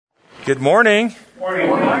Good morning. Morning.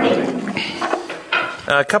 Morning.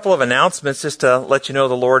 A couple of announcements just to let you know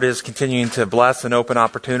the Lord is continuing to bless and open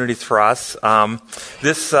opportunities for us.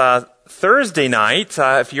 This Thursday night,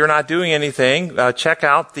 if you're not doing anything, check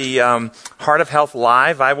out the Heart of Health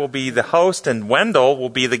Live. I will be the host and Wendell will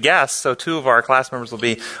be the guest. So two of our class members will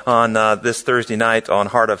be on this Thursday night on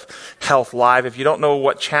Heart of Health Live. If you don't know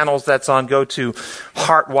what channels that's on, go to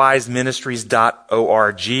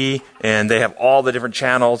heartwiseministries.org and they have all the different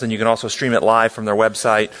channels and you can also stream it live from their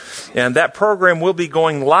website. And that program will be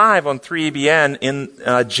going live on 3ABN in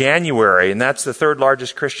January. And that's the third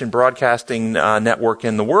largest Christian broadcasting network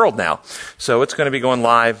in the world now. So it's going to be going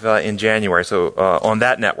live in January. So on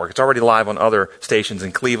that network, it's already live on other stations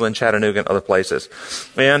in Cleveland, Chattanooga, and other places.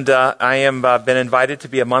 And I am been invited to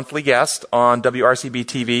be a monthly guest on WRCB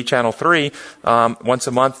TV Channel 3 once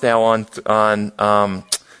a month now on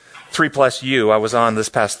 3+U. I was on this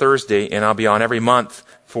past Thursday, and I'll be on every month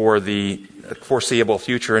for the foreseeable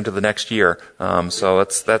future into the next year. So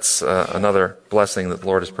that's another blessing that the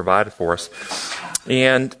Lord has provided for us.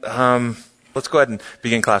 And let's go ahead and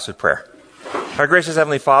begin class with prayer. Our gracious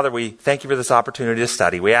Heavenly Father, we thank you for this opportunity to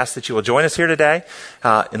study. We ask that you will join us here today,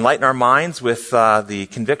 enlighten our minds with the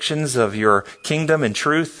convictions of your kingdom and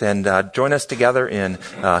truth, and join us together in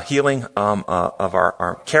healing of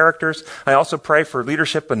our characters. I also pray for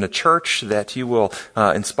leadership in the church, that you will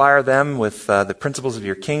inspire them with the principles of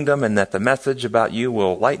your kingdom, and that the message about you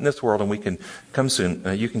will lighten this world, and we can come soon.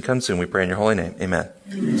 You can come soon, we pray in your holy name. Amen.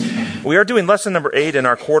 We are doing lesson number 8 in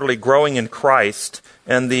our quarterly Growing in Christ.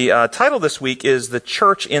 And the title this week is The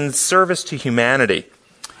Church in Service to Humanity.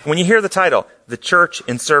 When you hear the title, The Church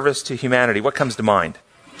in Service to Humanity, what comes to mind?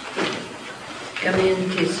 Come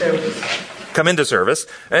into service. Come into service.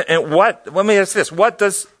 And let me ask this, what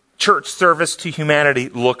does church service to humanity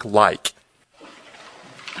look like?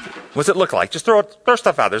 What does it look like? Just throw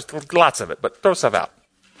stuff out. There's lots of it, but throw stuff out.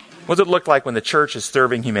 What does it look like when the church is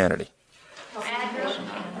serving humanity?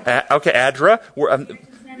 ADRA.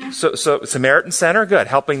 So Samaritan Center, good.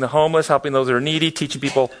 Helping the homeless, helping those that are needy, teaching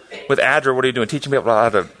people with ADRA. What are you doing? Teaching people how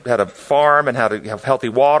to farm and how to have healthy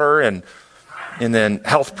water, and then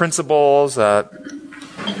health principles,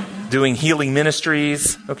 doing healing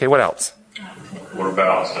ministries. Okay, what else? What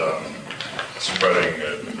about spreading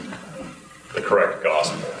the correct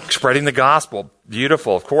gospel? Spreading the gospel.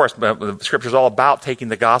 Beautiful, of course. The Scripture is all about taking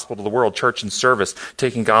the gospel to the world, church in service,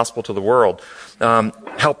 taking gospel to the world,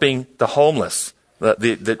 helping the homeless.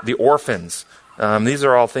 The orphans. These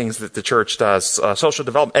are all things that the church does. Social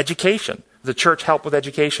development, education. The church help with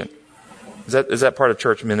education. Is that part of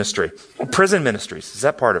church ministry? Prison ministries. Is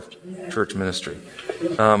that part of church ministry?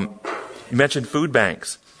 You mentioned food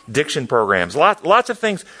banks, addiction programs, lots of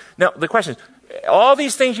things. Now, the question is, all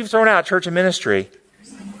these things you've thrown out, church and ministry,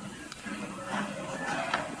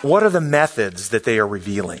 what are the methods that they are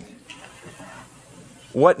revealing?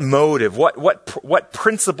 What motive, what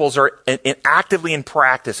principles are actively in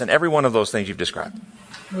practice in every one of those things you've described?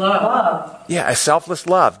 Love. Yeah, a selfless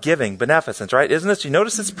love, giving, beneficence, right? Isn't this, you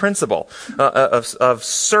notice this principle of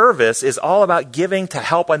service is all about giving to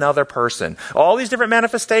help another person. All these different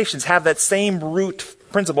manifestations have that same root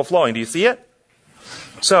principle flowing. Do you see it?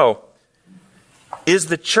 So, is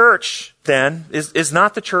the church then, is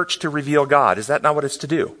not the church to reveal God? Is that not what it's to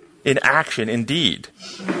do? In action, indeed.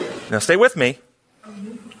 Now stay with me.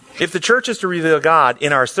 If the church is to reveal God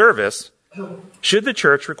in our service, should the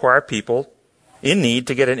church require people in need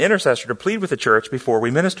to get an intercessor to plead with the church before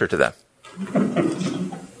we minister to them?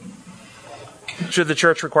 Should the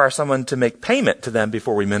church require someone to make payment to them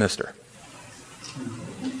before we minister?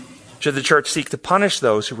 Should the church seek to punish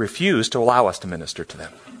those who refuse to allow us to minister to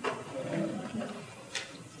them?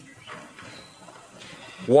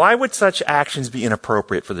 Why would such actions be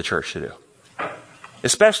inappropriate for the church to do?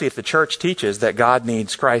 Especially if the church teaches that God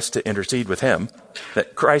needs Christ to intercede with him,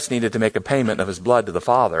 that Christ needed to make a payment of his blood to the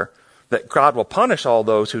Father, that God will punish all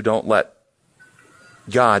those who don't let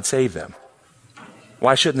God save them.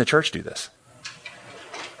 Why shouldn't the church do this?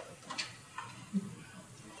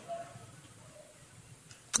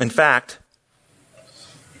 In fact,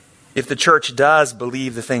 if the church does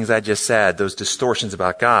believe the things I just said, those distortions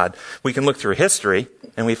about God, we can look through history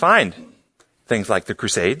and we find things like the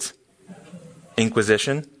Crusades,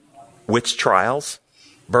 Inquisition, witch trials,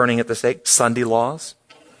 burning at the stake, Sunday laws,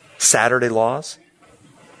 Saturday laws.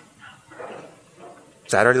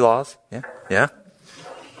 Saturday laws, yeah.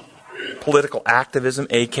 Political activism,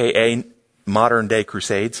 aka modern day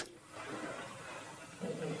crusades.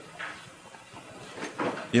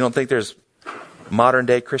 You don't think there's modern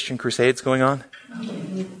day Christian crusades going on?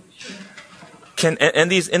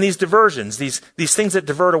 And these diversions, these things that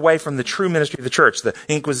divert away from the true ministry of the church, the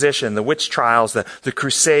Inquisition, the witch trials, the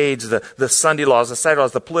Crusades, the Sunday laws, the Sabbath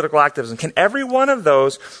laws, the political activism, can every one of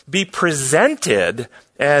those be presented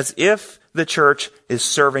as if the church is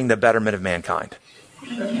serving the betterment of mankind?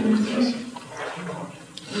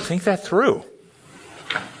 Think that through.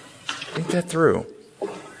 Think that through.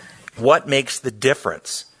 What makes the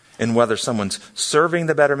difference in whether someone's serving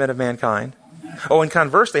the betterment of mankind? Oh, and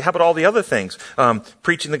conversely, how about all the other things?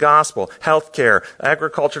 Preaching the gospel, healthcare,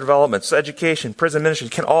 agriculture development, education, prison ministry.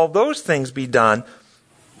 Can all those things be done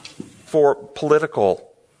for political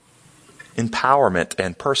empowerment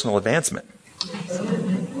and personal advancement?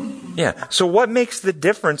 Yeah. So what makes the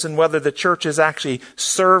difference in whether the church is actually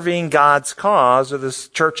serving God's cause or the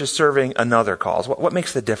church is serving another cause? What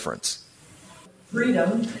makes the difference?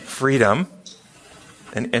 Freedom.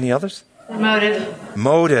 And any others?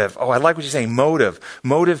 Motive. Oh, I like what you're saying. Motive,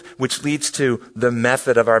 which leads to the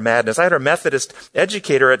method of our madness. I had a Methodist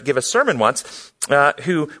educator give a sermon once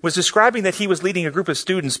who was describing that he was leading a group of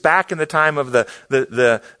students back in the time of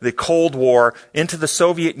the Cold War into the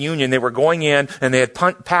Soviet Union. They were going in and they had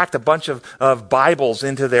packed a bunch of Bibles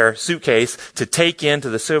into their suitcase to take into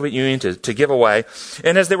the Soviet Union to give away.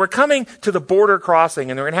 And as they were coming to the border crossing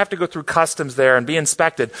and they were going to have to go through customs there and be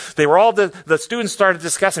inspected, they were all the students started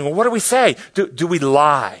discussing, well, what do we say? Do we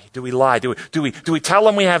lie? Do we lie? Do we tell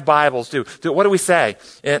them we have Bibles? What do we say?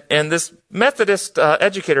 And this Methodist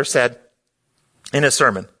educator said in his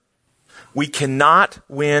sermon, we cannot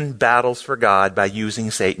win battles for God by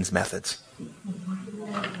using Satan's methods.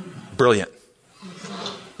 Brilliant.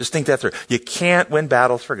 Just think that through. You can't win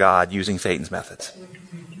battles for God using Satan's methods.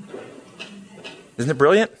 Isn't it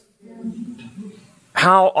brilliant?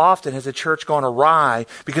 How often has the church gone awry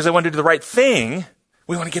because they want to do the right thing?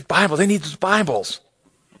 We want to get Bibles. They need those Bibles.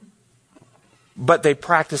 But they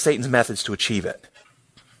practice Satan's methods to achieve it.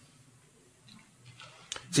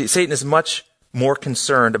 See, Satan is much more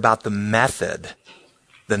concerned about the method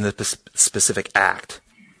than the specific act.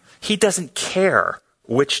 He doesn't care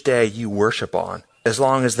which day you worship on, as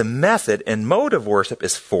long as the method and mode of worship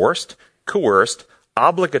is forced, coerced,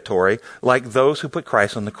 obligatory, like those who put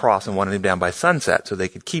Christ on the cross and wanted him down by sunset so they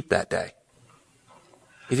could keep that day.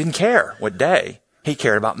 He didn't care what day. He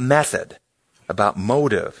cared about method, about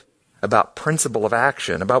motive, about principle of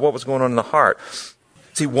action, about what was going on in the heart.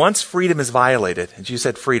 See, once freedom is violated, as you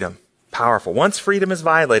said, freedom, powerful. Once freedom is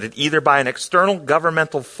violated, either by an external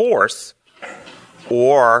governmental force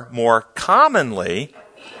or, more commonly,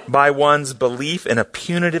 by one's belief in a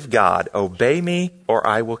punitive God, obey me or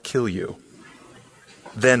I will kill you,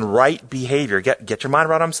 then right behavior, get your mind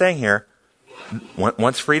around what I'm saying here,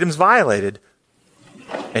 once freedom's violated,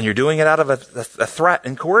 and you're doing it out of a threat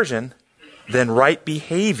and coercion, then right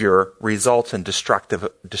behavior results in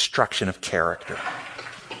destruction of character.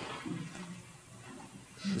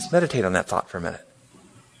 Let's meditate on that thought for a minute.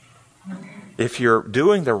 If you're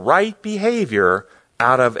doing the right behavior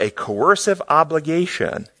out of a coercive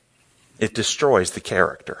obligation, it destroys the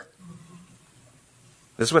character.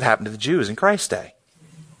 This is what happened to the Jews in Christ's day.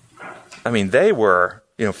 I mean, they were,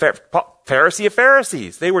 Pharisee of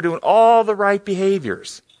Pharisees. They were doing all the right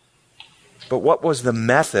behaviors. But what was the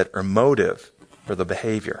method or motive for the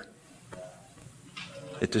behavior?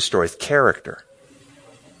 It destroys character.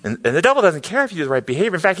 And the devil doesn't care if you do the right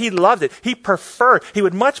behavior. In fact, he loved it. He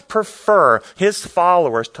would much prefer his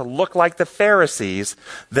followers to look like the Pharisees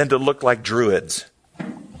than to look like Druids.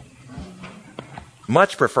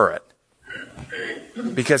 Much prefer it.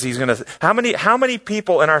 Because he's going to... How many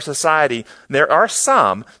people in our society, there are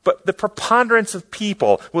some, but the preponderance of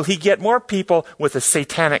people, will he get more people with a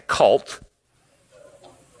satanic cult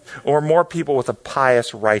or more people with a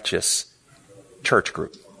pious, righteous church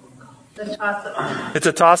group? It's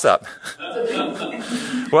a toss-up.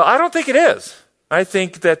 Well, I don't think it is. I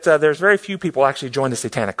think that there's very few people actually join the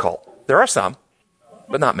satanic cult. There are some,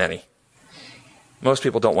 but not many. Most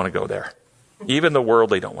people don't want to go there. Even the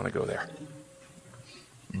worldly don't want to go there.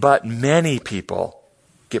 But many people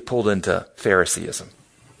get pulled into Phariseeism.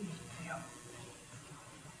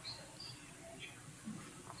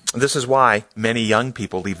 This is why many young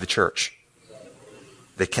people leave the church.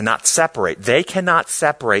 They cannot separate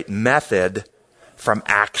method from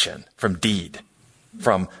action, from deed,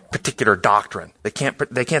 from particular doctrine. They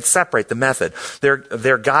can't separate the method.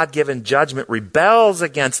 Their God-given judgment rebels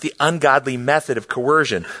against the ungodly method of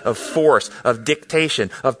coercion, of force, of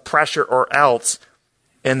dictation, of pressure or else.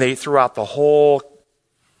 And they threw out the whole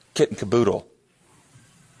kit and caboodle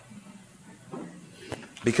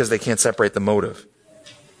because they can't separate the motive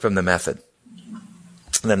from the method,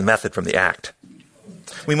 and then the method from the act.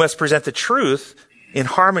 We must present the truth in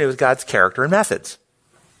harmony with God's character and methods.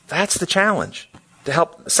 That's the challenge, to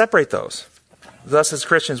help separate those. Thus, as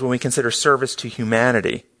Christians, when we consider service to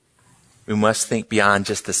humanity, we must think beyond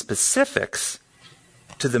just the specifics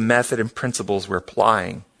to the method and principles we're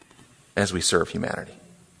applying as we serve humanity,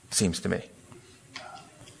 seems to me.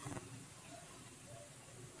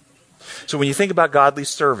 So when you think about godly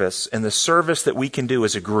service and the service that we can do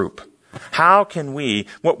as a group, how can we,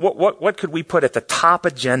 what could we put at the top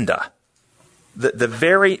agenda? The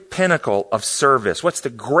very pinnacle of service. What's the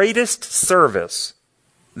greatest service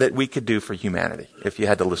that we could do for humanity, if you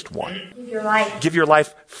had to list one? Give your life. Give your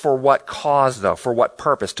life for what cause, though? For what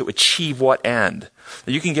purpose? To achieve what end?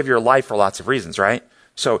 You can give your life for lots of reasons, right?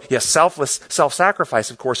 So, yes,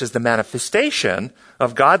 self-sacrifice, of course, is the manifestation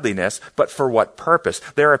of godliness, but for what purpose?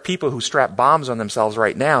 There are people who strap bombs on themselves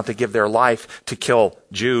right now to give their life to kill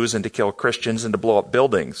Jews and to kill Christians and to blow up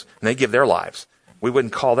buildings, and they give their lives. We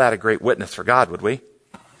wouldn't call that a great witness for God, would we?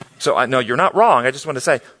 So, I know you're not wrong. I just want to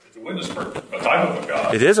say, It's a witness for a type of a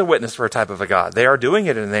God. it is a witness for a type of a God. They are doing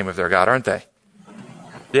it in the name of their God, aren't they?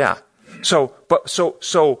 Yeah. So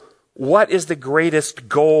what is the greatest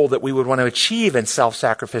goal that we would want to achieve in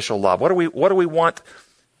self-sacrificial love? What do we want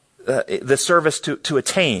the service to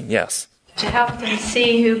attain? Yes. To help them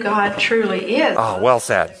see who God truly is. Oh, well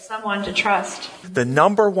said. Someone to trust. The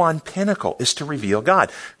number one pinnacle is to reveal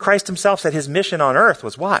God. Christ himself said his mission on earth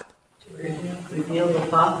was what? Reveal the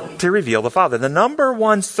Father. To reveal the Father. The number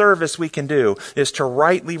one service we can do is to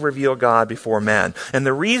rightly reveal God before men. And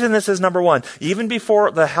the reason this is number one, even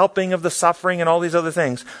before the helping of the suffering and all these other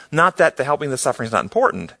things, not that the helping the suffering is not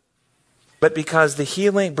important, but because the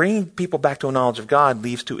healing, bringing people back to a knowledge of God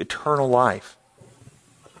leads to eternal life.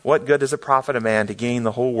 What good does it profit a man to gain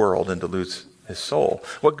the whole world and to lose his soul?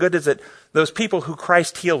 What good is it, those people who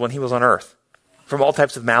Christ healed when he was on earth, from all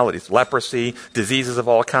types of maladies, leprosy, diseases of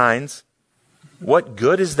all kinds, what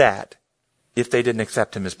good is that if they didn't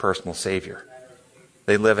accept him as personal Savior?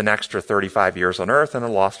 They live an extra 35 years on earth and are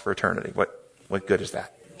lost for eternity. What good is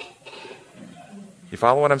that? You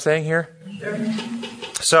follow what I'm saying here?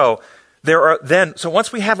 So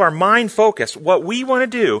once we have our mind focused, what we want to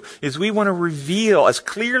do is we want to reveal as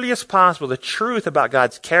clearly as possible the truth about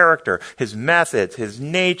God's character, his methods, his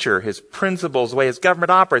nature, his principles, the way his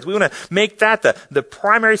government operates. We want to make that the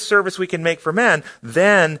primary service we can make for men.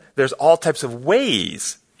 Then there's all types of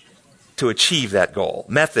ways to achieve that goal.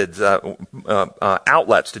 Methods,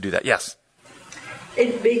 outlets to do that. Yes?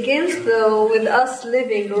 It begins, though, with us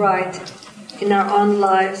living right in our own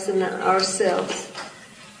lives and ourselves.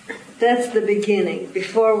 That's the beginning,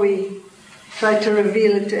 before we try to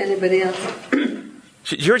reveal it to anybody else.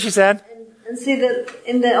 You hear what she said? And see that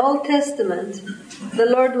in the Old Testament, the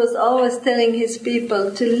Lord was always telling his people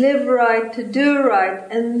to live right, to do right,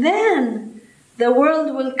 and then the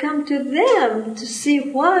world will come to them to see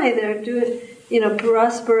why they're doing,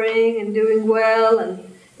 prospering and doing well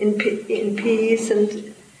and in peace.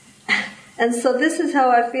 And so this is how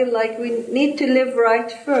I feel like we need to live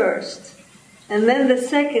right first. And then the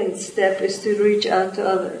second step is to reach out to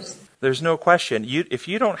others. There's no question. If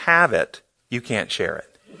you don't have it, you can't share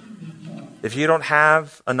it. If you don't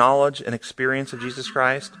have a knowledge and experience of Jesus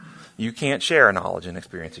Christ, you can't share a knowledge and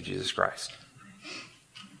experience of Jesus Christ.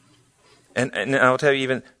 And I'll tell you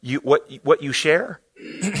even, what you share,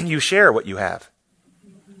 you share what you have.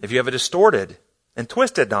 If you have a distorted and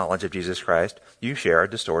twisted knowledge of Jesus Christ, you share a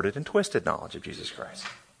distorted and twisted knowledge of Jesus Christ.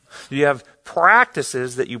 You have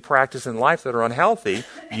practices that you practice in life that are unhealthy,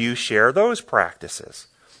 you share those practices.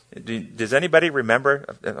 Does anybody remember,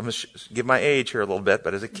 I'm going to give my age here a little bit,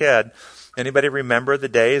 but as a kid, anybody remember the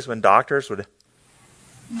days when doctors would,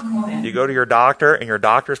 you go to your doctor and your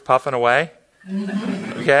doctor's puffing away?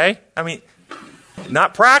 Okay? I mean,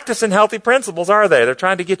 not practicing healthy principles, are they? They're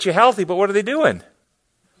trying to get you healthy, but what are they doing?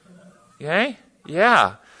 Okay?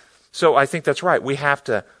 Yeah. So I think that's right. We have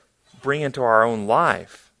to bring into our own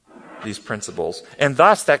life these principles. And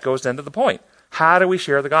thus, that goes into the point. How do we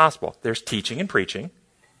share the gospel? There's teaching and preaching,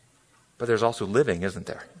 but there's also living, isn't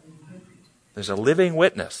there? There's a living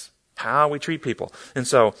witness, how we treat people. And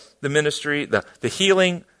so the ministry, the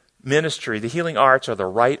healing ministry, the healing arts are the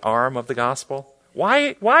right arm of the gospel.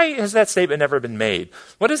 Why has that statement never been made?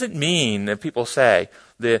 What does it mean if people say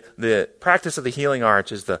the practice of the healing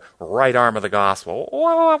arts is the right arm of the gospel?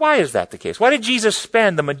 Why is that the case? Why did Jesus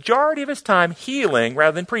spend the majority of his time healing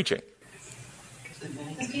rather than preaching?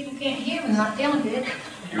 Because people can't hear when they're not feeling good.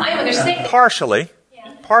 I know they're sick.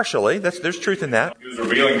 Partially. There's truth in that. He was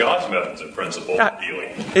revealing God's methods and principles of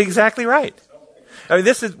healing. Exactly right. I mean,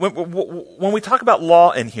 this is when we talk about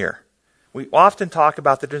law in here. We often talk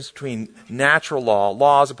about the difference between natural law,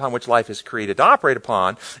 laws upon which life is created to operate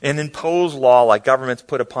upon, and imposed law like governments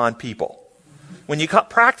put upon people. When you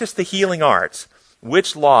practice the healing arts,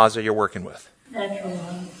 which laws are you working with? Natural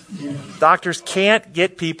law. Doctors can't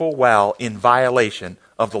get people well in violation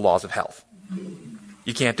of the laws of health.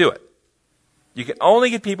 You can't do it. You can only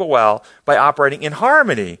get people well by operating in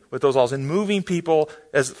harmony with those laws and moving people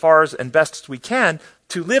as far as and best as we can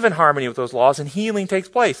to live in harmony with those laws, and healing takes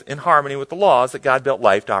place in harmony with the laws that God built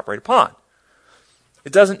life to operate upon.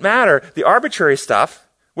 It doesn't matter the arbitrary stuff,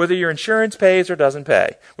 whether your insurance pays or doesn't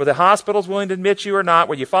pay, whether the hospital's willing to admit you or not,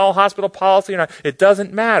 whether you follow hospital policy or not. It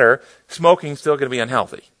doesn't matter. Smoking's still going to be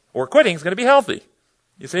unhealthy, or quitting's going to be healthy.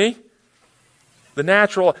 You see? The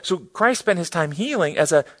natural. So Christ spent his time healing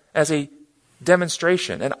as a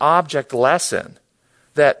demonstration, an object lesson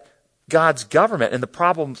that God's government and the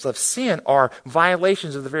problems of sin are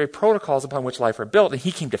violations of the very protocols upon which life are built, and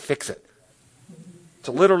he came to fix it,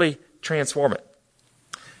 to literally transform it.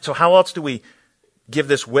 So how else do we give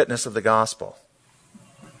this witness of the gospel?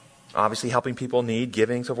 Obviously helping people in need,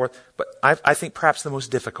 giving, so forth. But I think perhaps the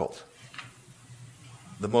most difficult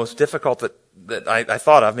that I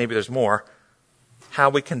thought of, maybe there's more, how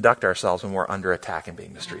we conduct ourselves when we're under attack and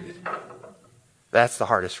being mistreated. That's the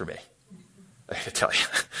hardest for me. I have to tell you,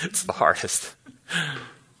 it's the hardest.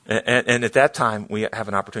 And at that time, we have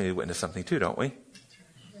an opportunity to witness something too, don't we?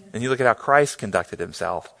 And you look at how Christ conducted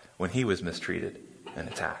himself when he was mistreated and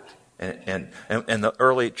attacked. And the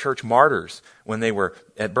early church martyrs, when they were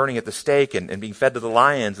burning at the stake and being fed to the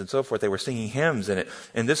lions and so forth, they were singing hymns. And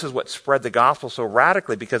this is what spread the gospel so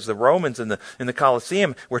radically, because the Romans in the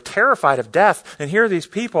Colosseum were terrified of death. And here are these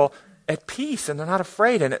people at peace, and they're not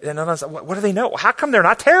afraid. And what do they know? How come they're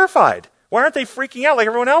not terrified? Why aren't they freaking out like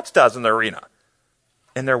everyone else does in the arena?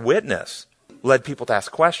 And their witness led people to ask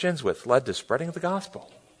questions, which led to spreading of the gospel.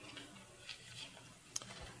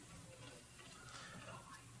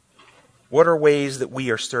 What are ways that we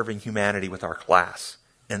are serving humanity with our class?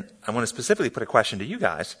 And I want to specifically put a question to you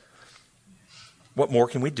guys. What more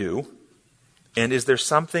can we do? And is there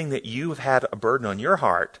something that you have had a burden on your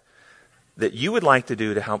heart that you would like to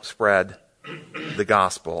do to help spread the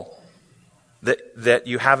gospel that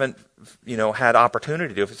you haven't had opportunity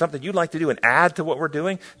to do? If it's something you'd like to do and add to what we're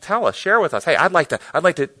doing, tell us, share with us. Hey, I'd like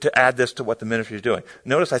to add this to what the ministry is doing.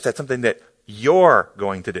 Notice I said something that you're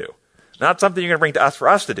going to do. Not something you're going to bring to us for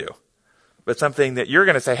us to do, but something that you're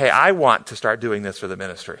going to say, hey, I want to start doing this for the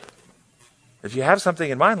ministry. If you have something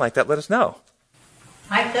in mind like that, let us know.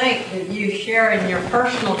 I think that you sharing your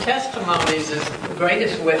personal testimonies is the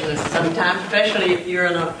greatest witness sometimes, especially if you're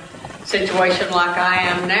in a situation like I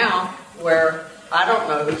am now, where I don't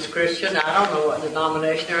know who's Christian, I don't know what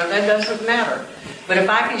denomination they're in, that doesn't matter. But if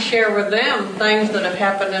I can share with them things that have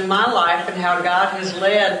happened in my life and how God has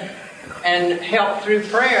led and helped through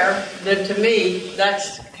prayer, then to me,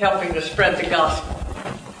 that's helping to spread the gospel.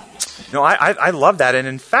 No, I love that. And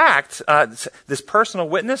in fact, this personal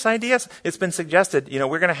witness idea, it's been suggested,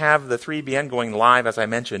 we're going to have the 3BN going live, as I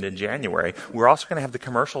mentioned, in January. We're also going to have the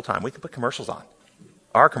commercial time. We can put commercials on,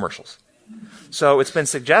 our commercials. So it's been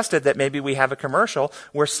suggested that maybe we have a commercial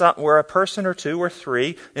where a person or two or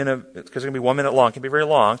three, because it's going to be 1 minute long, it can be very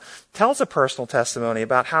long, tells a personal testimony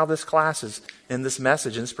about how this class is, in this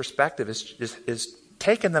message, and this perspective is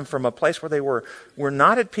taken them from a place where they were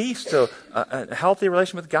not at peace to a healthy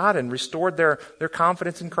relation with God and restored their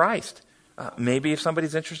confidence in Christ. Maybe if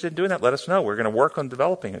somebody's interested in doing that, let us know. We're going to work on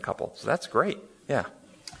developing a couple. So that's great. Yeah.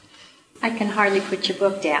 I can hardly put your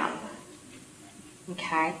book down.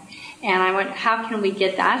 Okay. And I wonder, how can we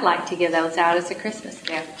get that? I'd like to give those out as a Christmas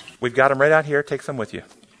gift. We've got them right out here. Take some with you.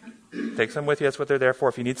 Take some with you. That's what they're there for.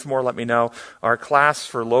 If you need some more, let me know. Our class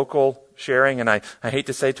for local sharing, and I hate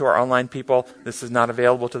to say to our online people, this is not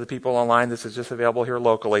available to the people online. This is just available here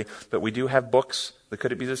locally. But we do have books that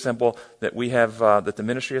Could It Be This Simple that we have, that the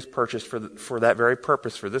ministry has purchased for that very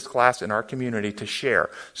purpose, for this class in our community to share.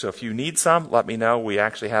 So if you need some, let me know. We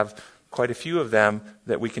actually have quite a few of them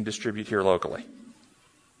that we can distribute here locally.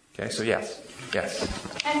 Okay, so yes.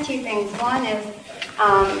 I have two things. One is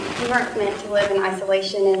we weren't meant to live in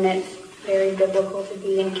isolation, and it's very biblical to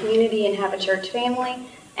be in community and have a church family.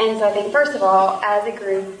 And so I think, first of all, as a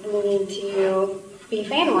group, we need to be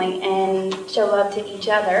family and show love to each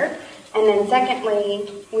other. And then secondly,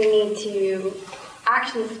 we need to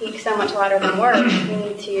actions speak so much louder than words. We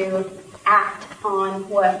need to act on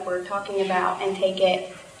what we're talking about and take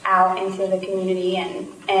it out into the community and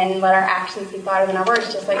let our actions speak louder than our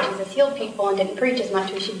words. Just like Jesus healed people and didn't preach as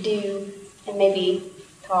much, we should do and maybe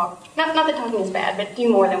talk. Not that talking is bad, but do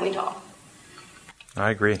more than we talk. I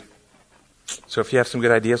agree. So if you have some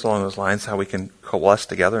good ideas along those lines, how we can coalesce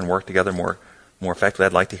together and work together more effectively,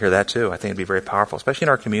 I'd like to hear that too. I think it'd be very powerful, especially in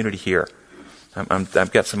our community here.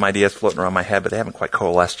 I've got some ideas floating around my head, but they haven't quite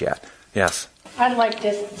coalesced yet. Yes? I'd like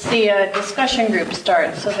to see a discussion group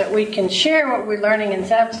start so that we can share what we're learning in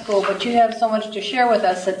Sabbath school, but you have so much to share with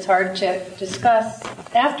us it's hard to discuss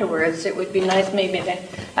afterwards. It would be nice maybe to,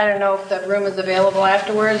 I don't know if the room is available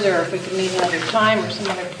afterwards or if we can meet another time or some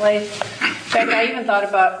other place. In fact, I even thought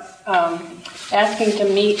about asking to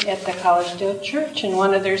meet at the Collegedale Church in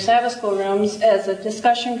one of their Sabbath school rooms as a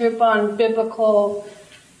discussion group on biblical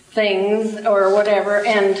things or whatever,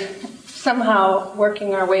 and somehow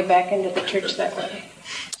working our way back into the church that way.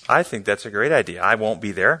 I think that's a great idea. I won't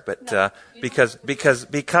be there, but because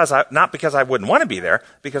not because I wouldn't want to be there,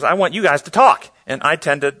 because I want you guys to talk, and I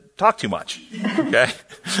tend to talk too much. Okay,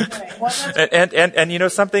 Right. Well, and you know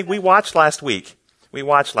something, we watched last week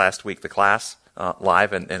the class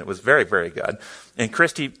live, and it was very, very good. And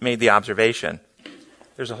Christy made the observation: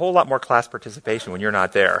 there's a whole lot more class participation when you're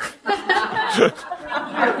not there.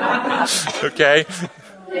 Okay.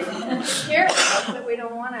 Share it, but we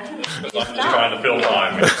don't want to. I'm just trying to fill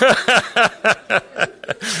time.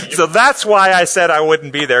 So that's why I said I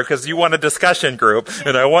wouldn't be there, because you want a discussion group,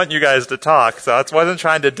 and I want you guys to talk. So I wasn't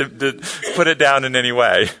trying to put it down in any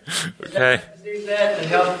way. Okay. Do that to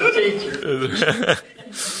help the teacher.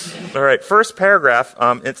 All right. First paragraph.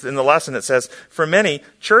 It's in the lesson. It says, "For many,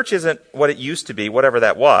 church isn't what it used to be, whatever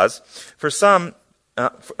that was. For some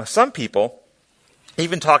people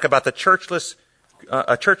even talk about the churchless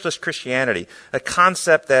Christianity, a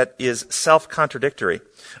concept that is self-contradictory.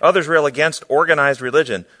 Others rail against organized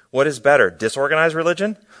religion. What is better, disorganized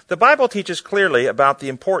religion? The Bible teaches clearly about the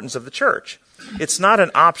importance of the church. It's not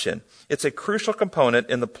an option. It's a crucial component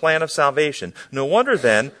in the plan of salvation. No wonder,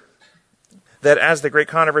 then, that as the great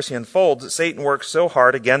controversy unfolds, Satan works so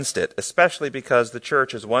hard against it, especially because the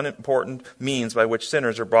church is one important means by which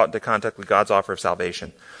sinners are brought into contact with God's offer of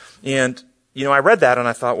salvation." And, you know, I read that and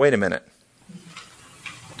I thought, wait a minute.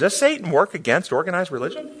 Does Satan work against organized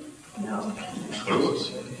religion? No.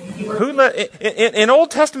 In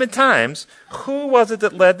Old Testament times, who was it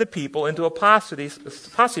that led the people into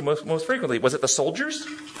apostasy most frequently? Was it the soldiers?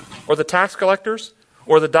 Or the tax collectors?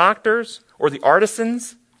 Or the doctors? Or the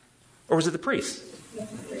artisans? Or was it the priests?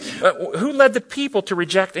 Who led the people to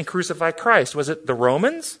reject and crucify Christ? Was it the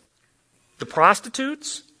Romans? The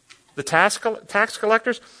prostitutes? The tax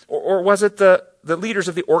collectors? Or was it the leaders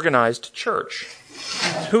of the organized church?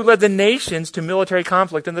 Who led the nations to military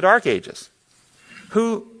conflict in the Dark Ages?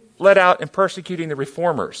 Who led out in persecuting the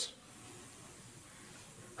reformers?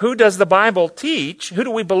 Who does the Bible teach? Who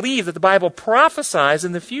do we believe that the Bible prophesies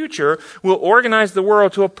in the future will organize the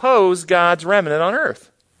world to oppose God's remnant on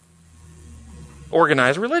earth?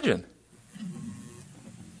 Organized religion.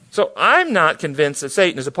 So I'm not convinced that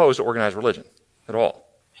Satan is opposed to organized religion at all.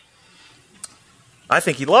 I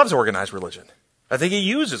think he loves organized religion. I think he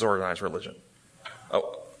uses organized religion.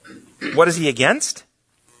 Oh, what is he against?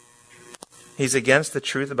 He's against the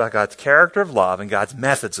truth about God's character of love and God's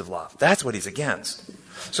methods of love. That's what he's against.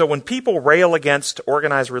 So when people rail against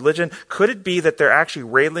organized religion, could it be that they're actually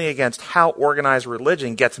railing against how organized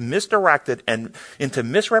religion gets misdirected and into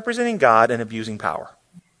misrepresenting God and abusing power?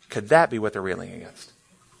 Could that be what they're railing against?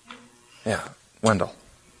 Yeah. Wendell.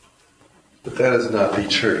 But that is not the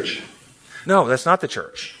church. No, that's not the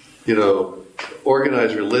church. You know,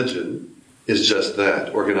 organized religion is just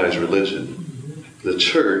that, organized religion. The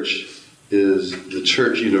church is the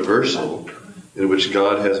church universal, in which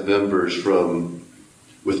God has members from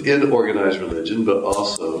within organized religion, but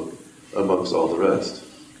also amongst all the rest.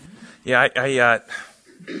 Yeah, I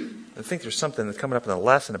think there's something that's coming up in the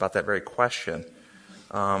lesson about that very question.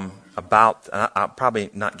 I'll probably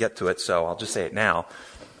not get to it, so I'll just say it now.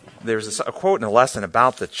 There's a quote in the lesson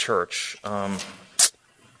about the church.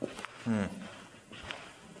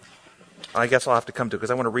 I guess I'll have to come to it because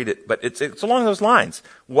I want to read it, but it's along those lines.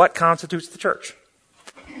 What constitutes the church?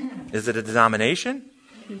 Is it a denomination?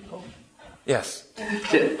 People. Yes.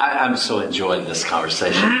 I'm so enjoying this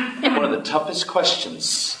conversation. One of the toughest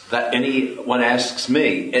questions that anyone asks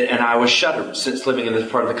me, and I was shuddered since living in this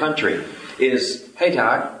part of the country, is, "Hey,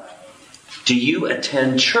 Doc, do you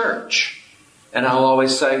attend church?" And I'll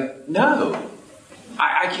always say, "No,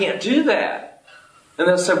 I can't do that." And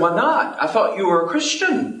they'll say, "Why not? I thought you were a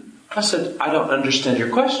Christian." I said, "I don't understand your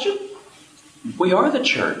question. We are the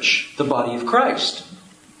church, the body of Christ.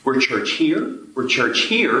 We're church here, we're church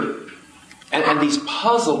here." And these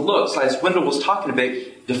puzzled looks, as Wendell was talking about,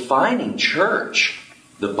 defining church,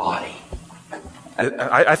 the body.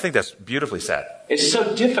 I think that's beautifully said. It's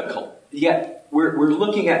so difficult, yet we're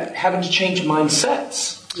looking at having to change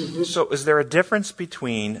mindsets. So is there a difference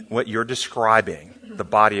between what you're describing, the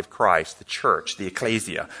body of Christ, the church, the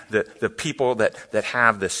ecclesia, the people that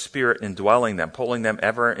have the Spirit indwelling them, pulling them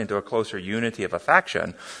ever into a closer unity of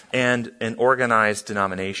affection, and an organized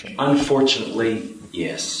denomination? Unfortunately,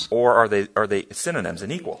 yes. Or are they synonyms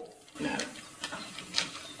and equal? No.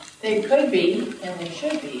 They could be, and they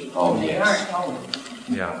should be, and they aren't always.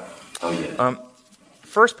 Yeah. Oh, yeah.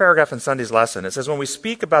 First paragraph in Sunday's lesson, it says, when we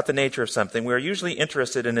speak about the nature of something, we are usually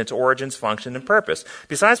interested in its origins, function, and purpose.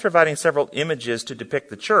 Besides providing several images to depict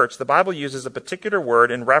the church, the Bible uses a particular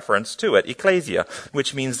word in reference to it, ecclesia,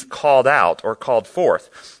 which means called out or called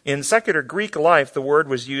forth. In secular Greek life, the word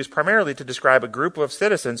was used primarily to describe a group of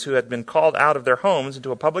citizens who had been called out of their homes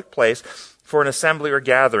into a public place for an assembly or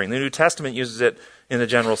gathering. The New Testament uses it in a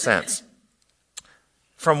general sense.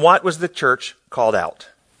 From what was the church called out?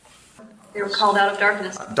 They were called out of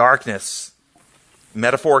darkness. Darkness,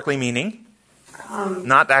 metaphorically meaning,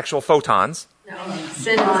 not actual photons. No,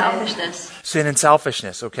 sin and selfishness. Sin and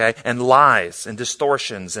selfishness, okay? And lies and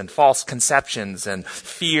distortions and false conceptions and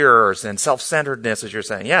fears and self-centeredness, as you're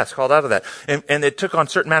saying. Yes, called out of that. And it took on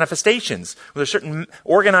certain manifestations. There are certain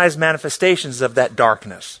organized manifestations of that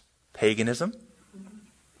darkness. Paganism,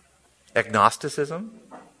 agnosticism,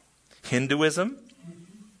 Hinduism,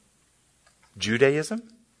 Judaism.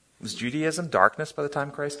 Was Judaism darkness by the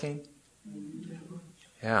time Christ came?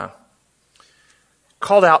 Yeah.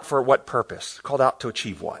 Called out for what purpose? Called out to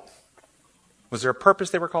achieve what? Was there a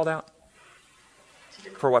purpose they were called out?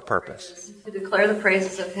 For what purpose? To declare the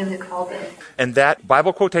praises of him who called them. And that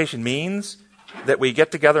Bible quotation means that we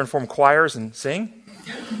get together and form choirs and sing?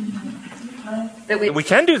 That we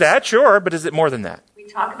can do that, sure, but is it more than that? We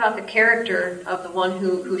talk about the character of the one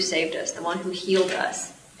who saved us, the one who healed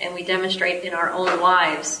us, and we demonstrate in our own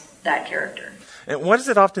lives that character. And what does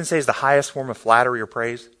it often say is the highest form of flattery or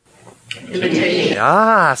praise? Imitation.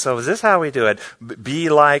 So is this how we do it? Be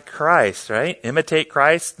like Christ, right? Imitate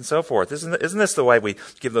Christ and so forth. Isn't this the way we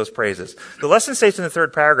give those praises? The lesson states in the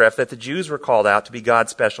third paragraph that the Jews were called out to be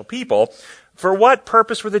God's special people. For what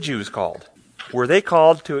purpose were the Jews called? Were they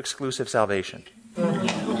called to exclusive salvation?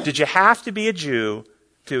 Did you have to be a Jew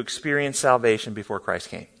to experience salvation before Christ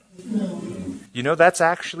came? You know, that's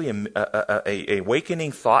actually a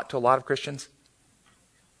awakening thought to a lot of Christians.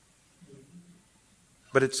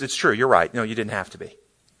 But it's true. You're right. No, you didn't have to be.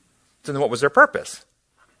 So then what was their purpose?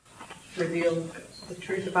 Reveal the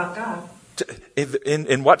truth about God.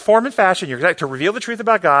 In what form and fashion? You're exact. To reveal the truth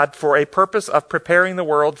about God for a purpose of preparing the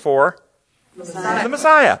world for the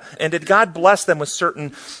Messiah. And did God bless them with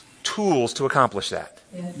certain tools to accomplish that?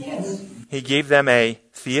 Yes. He gave them a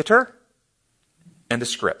theater and a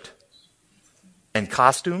script, and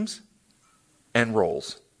costumes and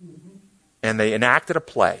roles. And they enacted a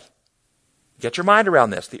play. Get your mind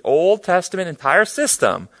around this. The Old Testament entire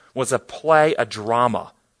system was a play, a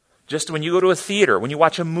drama. Just when you go to a theater, when you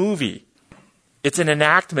watch a movie, it's an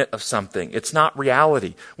enactment of something. It's not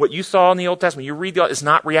reality. What you saw in the Old Testament, you read it's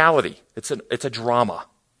not reality. It's a drama.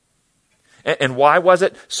 And why was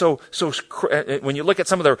it? So when you look at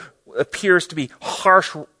some of the appears to be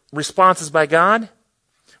harsh responses by God,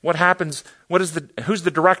 what happens? Who's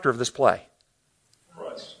the director of this play?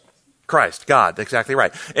 Christ, God, exactly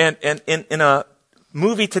right. And in a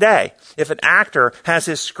movie today, if an actor has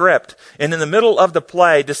his script and in the middle of the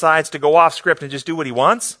play decides to go off script and just do what he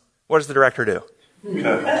wants, what does the director do?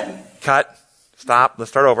 Cut. Stop. Let's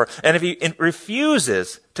start over. And if he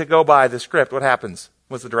refuses to go by the script, what happens?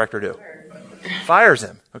 What's the director do? Fires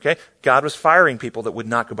him. Okay? God was firing people that would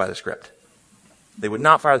not go by the script. They would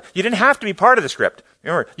not fire. You didn't have to be part of the script.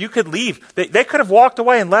 Remember, you could leave. They could have walked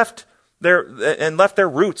away and left their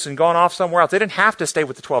roots and gone off somewhere else. They didn't have to stay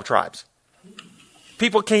with the 12 tribes.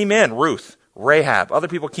 People came in, Ruth, Rahab, other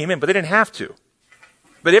people came in, but they didn't have to.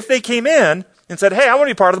 But if they came in and said, "Hey, I want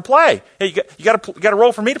to be part of the play. Hey, you got a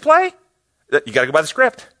role for me to play? You got to go by the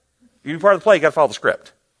script. You be part of the play. You got to follow the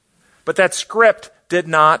script." But that script did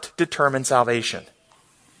not determine salvation.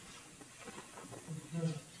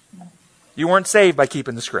 You weren't saved by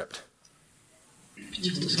keeping the script.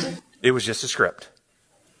 It was just a script.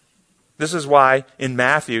 This is why in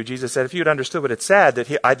Matthew, Jesus said, if you had understood what it said,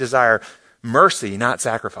 that I desire mercy, not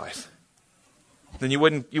sacrifice, then you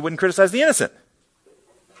wouldn't criticize the innocent.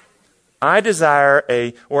 I desire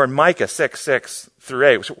or in Micah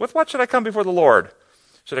 6:6-8, with what should I come before the Lord?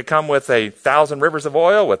 Should I come with 1,000 rivers of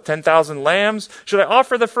oil, with 10,000 lambs? Should I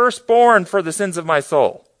offer the firstborn for the sins of my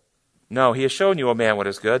soul? No, he has shown you, O man, what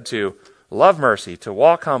is good, to love mercy, to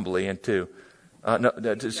walk humbly, and to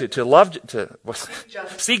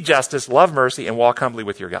seek justice, love mercy, and walk humbly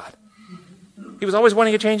with your God. He was always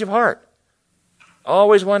wanting a change of heart.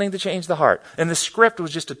 Always wanting to change the heart. And the script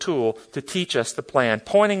was just a tool to teach us the plan,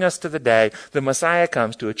 pointing us to the day the Messiah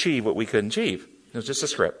comes to achieve what we couldn't achieve. It was just a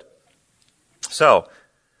script. So,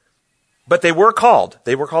 but they were called.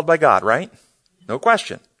 They were called by God, right? No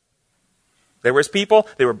question. They were his people.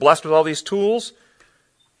 They were blessed with all these tools.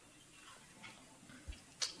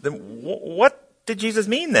 Then what did Jesus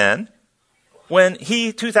mean then when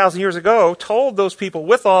he, 2,000 years ago, told those people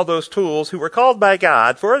with all those tools who were called by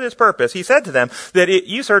God for this purpose? He said to them that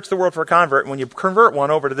you search the world for a convert, and when you convert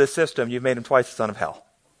one over to this system, you've made him twice the son of hell.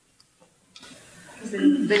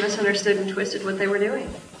 They misunderstood and twisted what they were doing.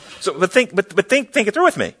 So, but think it through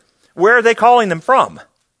with me. Where are they calling them from?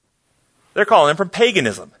 They're calling them from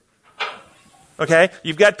paganism. Okay?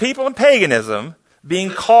 You've got people in paganism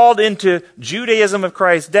being called into Judaism of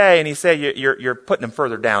Christ's day, and he said you're putting them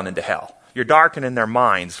further down into hell. You're darkening their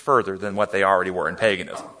minds further than what they already were in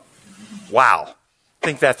paganism. Wow.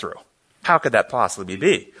 Think that through. How could that possibly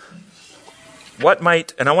be? What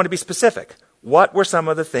might, and I want to be specific, what were some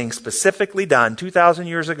of the things specifically done 2,000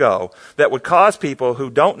 years ago that would cause people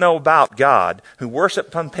who don't know about God, who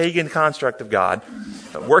worship some pagan construct of God,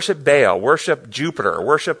 worship Baal, worship Jupiter,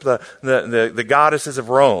 worship the goddesses of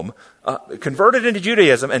Rome, converted into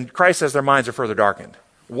Judaism, and Christ says their minds are further darkened?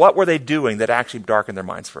 What were they doing that actually darkened their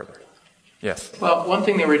minds further? Yes. Well, one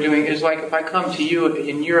thing they were doing is like if I come to you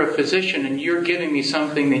and you're a physician and you're giving me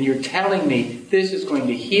something and you're telling me this is going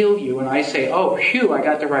to heal you, and I say, oh, phew, I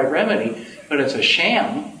got the right remedy, but it's a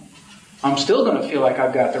sham, I'm still going to feel like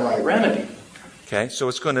I've got the right remedy. Okay, so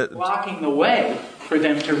it's going to... blocking the way for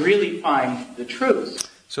them to really find the truth.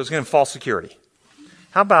 So it's going to false security.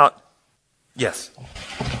 How about... Yes?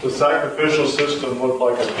 The sacrificial system looked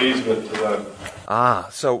like appeasement to them.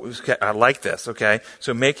 So okay, I like this, okay?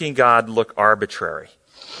 So making God look arbitrary.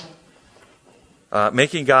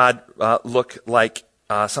 Making God look like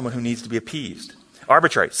someone who needs to be appeased.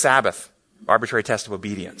 Arbitrary, Sabbath, arbitrary test of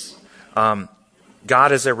obedience.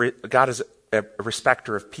 God is a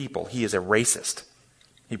respecter of people. He is a racist.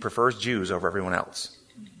 He prefers Jews over everyone else.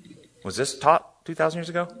 Was this taught 2,000 years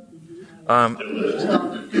ago? God,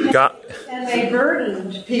 and they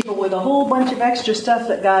burdened people with a whole bunch of extra stuff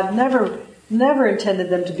that God never intended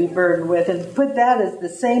them to be burdened with, and put that as the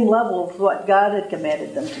same level of what God had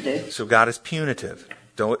commanded them to do. So God is punitive.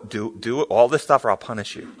 Don't do all this stuff or I'll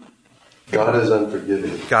punish you. God is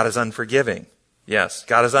unforgiving. God is unforgiving. Yes.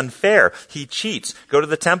 God is unfair. He cheats. Go to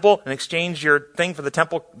the temple and exchange your thing for the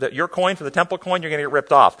temple, your coin for the temple coin, you're going to get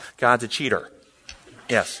ripped off. God's a cheater.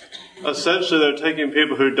 Yes. Essentially, they're taking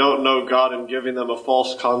people who don't know God and giving them a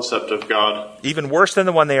false concept of God. Even worse than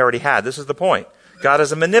the one they already had. This is the point. God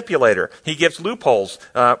is a manipulator. He gives loopholes.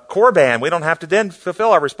 Korban, we don't have to then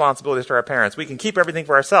fulfill our responsibilities to our parents. We can keep everything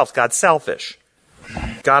for ourselves. God's selfish.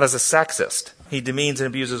 God is a sexist. He demeans and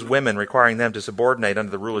abuses women, requiring them to subordinate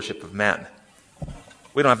under the rulership of men.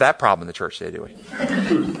 We don't have that problem in the church today, do we?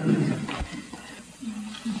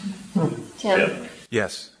 Tim?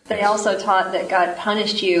 Yes. They also taught that God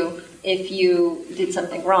punished you if you did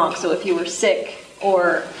something wrong. So if you were sick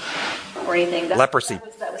or anything. Leprosy.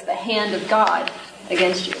 That was the hand of God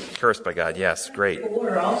against you. Cursed by God, yes. Great.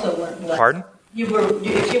 Poor also weren't blessed. Pardon?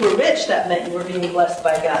 If you were rich, that meant you were being blessed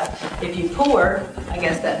by God. If you poor, I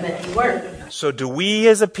guess that meant you weren't. So do we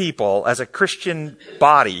as a people, as a Christian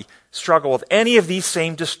body, struggle with any of these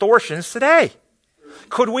same distortions today?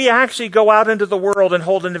 Could we actually go out into the world and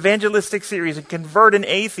hold an evangelistic series and convert an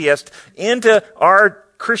atheist into our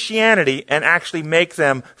Christianity and actually make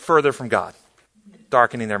them further from God,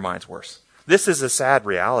 darkening their minds worse? This is a sad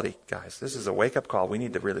reality, guys. This is a wake-up call. We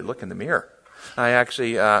need to really look in the mirror. I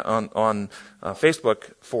actually, on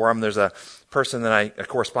Facebook forum, there's a person that I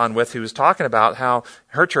correspond with who's talking about how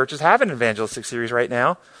her church is having an evangelistic series right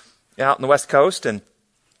now out in the West Coast, and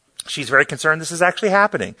she's very concerned this is actually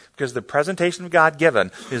happening because the presentation of God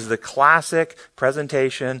given is the classic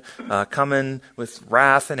presentation, coming with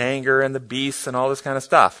wrath and anger and the beasts and all this kind of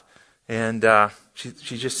stuff. And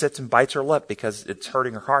she just sits and bites her lip because it's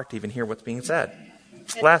hurting her heart to even hear what's being said.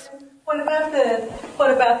 What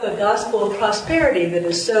about the gospel of prosperity that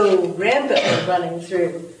is so rampantly running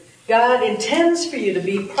through? God intends for you to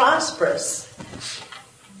be prosperous,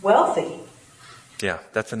 wealthy. Yeah,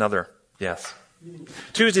 that's another, yes.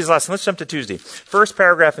 Tuesday's lesson. Let's jump to Tuesday. First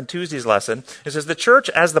paragraph in Tuesday's lesson, it says, the church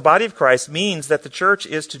as the body of Christ means that the church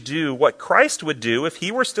is to do what Christ would do if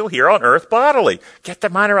he were still here on earth bodily. Get the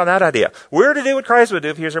mind around that idea. We're to do what Christ would do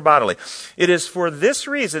if he was here bodily. It is for this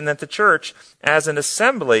reason that the church as an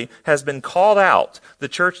assembly has been called out. The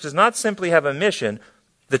church does not simply have a mission.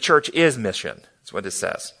 The church is mission. That's what it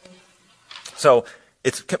says. So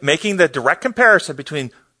it's making the direct comparison between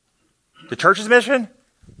the church's mission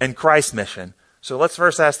and Christ's mission. So let's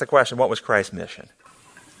first ask the question, what was Christ's mission?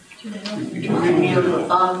 To reveal the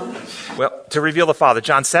Father. Well, to reveal the Father.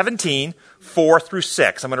 John 17, 4 through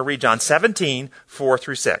 6. I'm going to read John 17, 4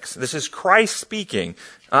 through 6. This is Christ speaking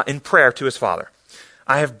in prayer to his Father.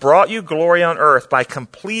 I have brought you glory on earth by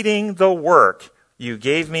completing the work you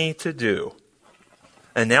gave me to do.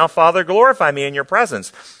 And now, Father, glorify me in your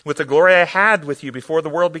presence with the glory I had with you before the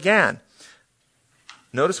world began.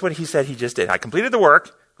 Notice what he said he just did. I completed the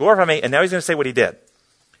work, glorify me, and now he's going to say what he did.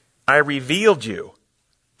 I revealed you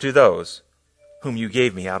to those whom you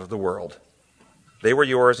gave me out of the world. They were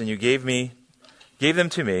yours, and you gave them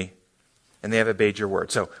to me, and they have obeyed your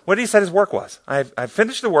word. So, what did he say his work was? I've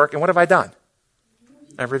finished the work, and what have I done?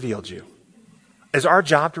 I've revealed you. Is our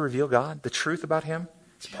job to reveal God, the truth about him?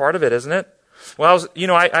 It's part of it, isn't it? Well,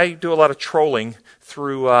 I do a lot of trolling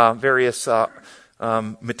through various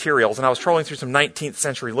materials, and I was trolling through some 19th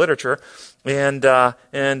century literature, and a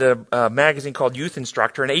magazine called Youth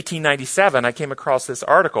Instructor. In 1897, I came across this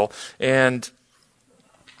article, and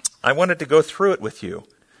I wanted to go through it with you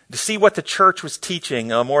to see what the church was teaching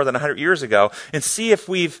more than 100 years ago, and see if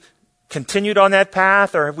we've continued on that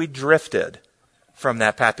path or have we drifted from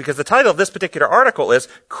that path. Because the title of this particular article is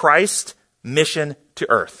Christ's Mission to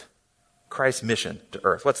Earth. Christ's mission to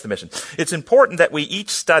earth. What's the mission? It's important that we each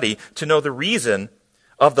study to know the reason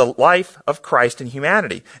of the life of Christ in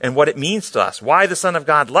humanity and what it means to us. Why the Son of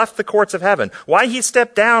God left the courts of heaven. Why he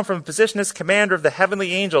stepped down from a position as commander of the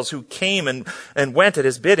heavenly angels who came and went at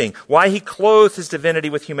his bidding. Why he clothed his divinity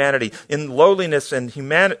with humanity. In lowliness and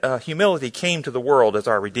humility came to the world as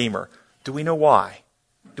our Redeemer. Do we know why?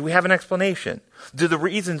 Do we have an explanation? Do the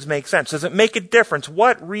reasons make sense? Does it make a difference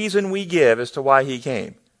what reason we give as to why he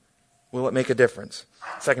came? Will it make a difference?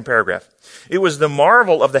 Second paragraph. It was the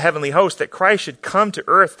marvel of the heavenly host that Christ should come to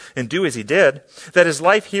earth and do as he did, that his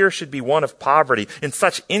life here should be one of poverty, in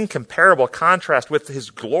such incomparable contrast with his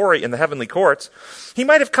glory in the heavenly courts. He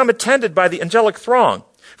might have come attended by the angelic throng,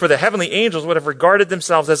 for the heavenly angels would have regarded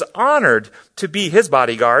themselves as honored to be his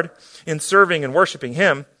bodyguard in serving and worshiping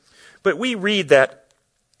him. But we read that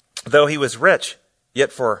though he was rich,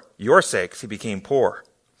 yet for your sakes he became poor.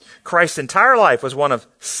 Christ's entire life was one of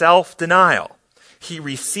self-denial. He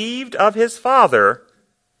received of his Father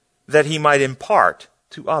that he might impart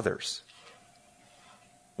to others.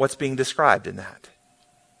 What's being described in that?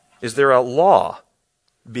 Is there a law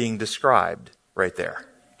being described right there?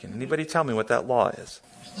 Can anybody tell me what that law is?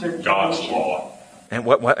 God's law. And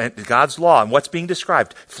what God's law, and what's being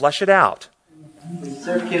described? Flesh it out.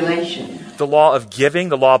 Circulation. The law of giving,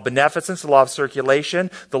 the law of beneficence, the law of circulation,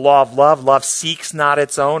 the law of love. Love seeks not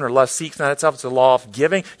its own, or love seeks not itself. It's the law of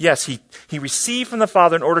giving. Yes, he received from the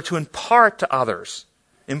Father in order to impart to others.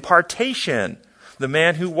 Impartation. The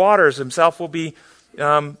man who waters himself will be,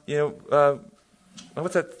 what's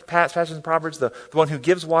that passage in Proverbs? The one who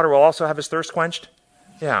gives water will also have his thirst quenched.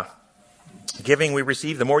 Yeah. Giving we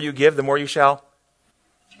receive. The more you give, the more you shall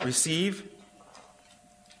receive.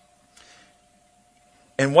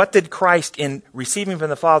 And what did Christ, in receiving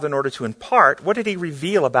from the Father in order to impart, what did he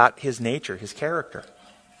reveal about his nature, his character?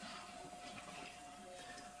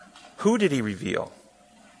 Who did he reveal?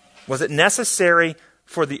 Was it necessary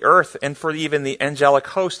for the earth and for even the angelic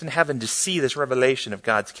host in heaven to see this revelation of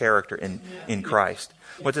God's character in Christ?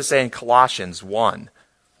 What does it say in Colossians 1?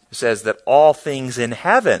 It says that all things in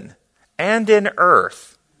heaven and in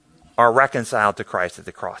earth are reconciled to Christ at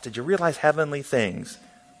the cross. Did you realize heavenly things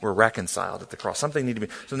were reconciled at the cross? Something needed to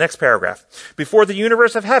be. So next paragraph. Before the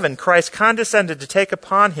universe of heaven, Christ condescended to take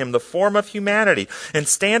upon him the form of humanity and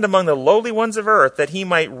stand among the lowly ones of earth, that he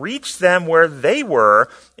might reach them where they were,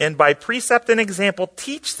 and by precept and example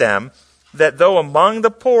teach them that though among the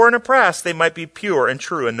poor and oppressed, they might be pure and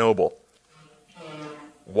true and noble.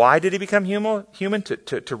 Why did he become human?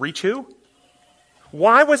 To reach who?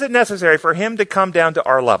 Why was it necessary for him to come down to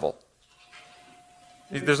our level?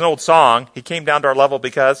 There's an old song, he came down to our level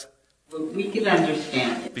because? We could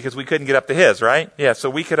understand it. Because we couldn't get up to his, right? Yeah, so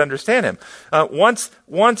we could understand him.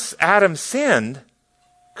 Once Adam sinned,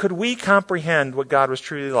 could we comprehend what God was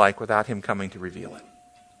truly like without him coming to reveal it?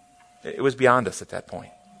 It was beyond us at that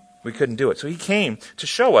point. We couldn't do it. So he came to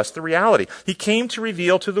show us the reality. He came to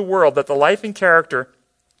reveal to the world that the life and character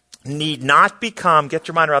need not become, get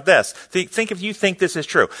your mind around this. Think if you think this is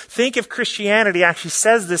true. Think if Christianity actually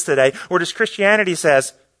says this today, or does Christianity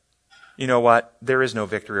says, you know what, there is no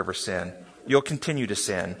victory over sin. you'll continue to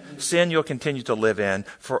sin. Sin you'll continue to live in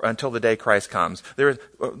until the day Christ comes.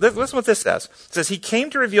 Listen what this says. It says, he came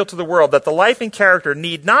to reveal to the world that the life and character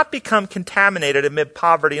need not become contaminated amid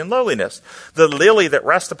poverty and lowliness. The lily that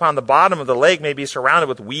rests upon the bottom of the lake may be surrounded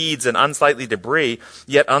with weeds and unsightly debris,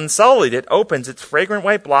 yet unsullied it opens its fragrant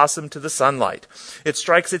white blossom to the sunlight. It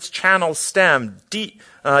strikes its channel stem deep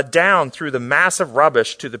down through the mass of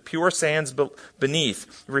rubbish to the pure sands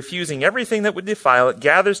beneath. Refusing everything that would defile it,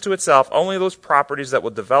 gathers to itself only those properties that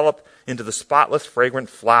will develop into the spotless, fragrant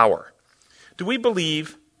flower. Do we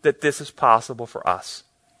believe that this is possible for us?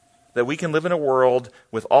 That we can live in a world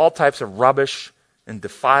with all types of rubbish and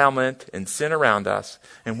defilement and sin around us,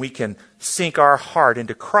 and we can sink our heart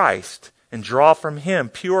into Christ and draw from Him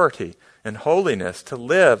purity and holiness to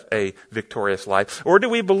live a victorious life? Or do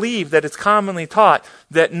we believe that it's commonly taught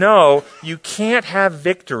that no, you can't have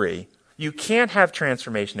victory, you can't have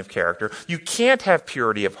transformation of character, you can't have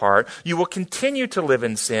purity of heart, you will continue to live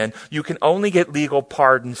in sin, you can only get legal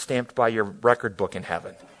pardon stamped by your record book in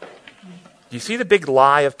heaven? Do you see the big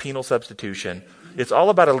lie of penal substitution? It's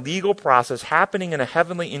all about a legal process happening in a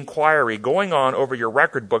heavenly inquiry going on over your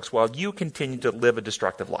record books while you continue to live a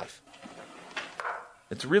destructive life.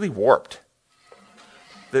 It's really warped.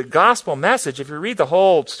 The gospel message, if you read the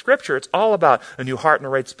whole scripture, it's all about a new heart and a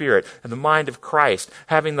right spirit and the mind of Christ,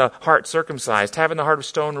 having the heart circumcised, having the heart of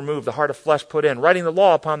stone removed, the heart of flesh put in, writing the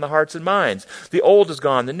law upon the hearts and minds. The old is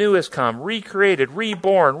gone, the new has come, recreated,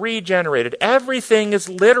 reborn, regenerated. Everything is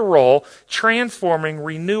literal, transforming,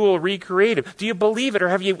 renewal, recreative. Do you believe it, or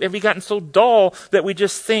have you gotten so dull that we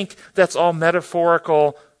just think that's all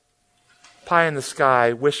metaphorical, pie in the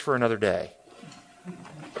sky, wish for another day?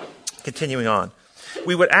 Continuing on.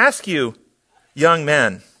 We would ask you, young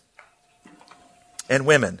men and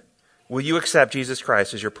women, will you accept Jesus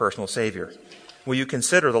Christ as your personal Savior? Will you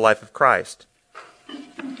consider the life of Christ?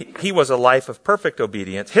 He was a life of perfect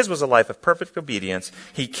obedience. His was a life of perfect obedience.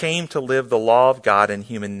 He came to live the law of God in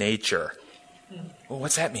human nature. Well,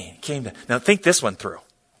 what's that mean? Now think this one through.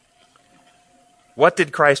 What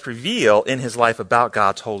did Christ reveal in his life about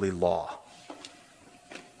God's holy law?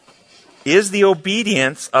 Is the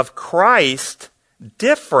obedience of Christ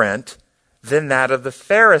different than that of the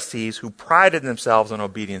Pharisees who prided themselves on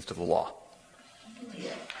obedience to the law?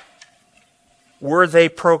 Were they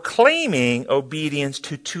proclaiming obedience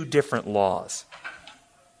to two different laws?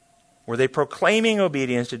 Were they proclaiming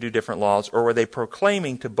obedience to two different laws, or were they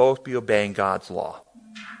proclaiming to both be obeying God's law?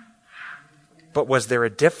 But was there a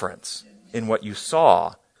difference in what you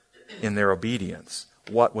saw in their obedience?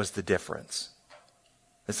 What was the difference?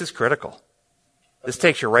 This is critical. This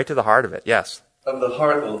takes you right to the heart of it. Yes? Of the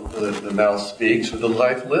heart, the mouth speaks, or the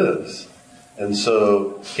life lives. And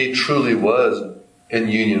so he truly was in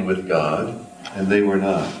union with God, and they were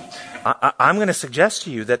not. I'm going to suggest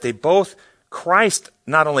to you that they both, Christ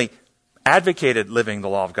not only advocated living the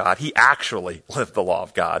law of God, he actually lived the law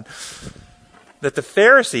of God. That the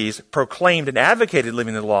Pharisees proclaimed and advocated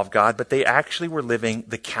living the law of God, but they actually were living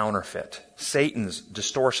the counterfeit, Satan's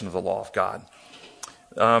distortion of the law of God.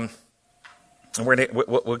 And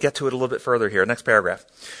we'll get to it a little bit further here. Next paragraph.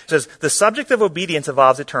 It says, the subject of obedience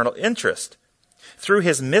involves eternal interest. Through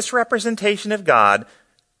his misrepresentation of God,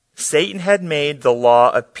 Satan had made the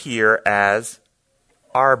law appear as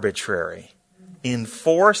arbitrary,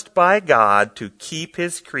 enforced by God to keep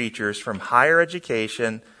his creatures from higher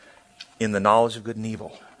education in the knowledge of good and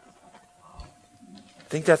evil.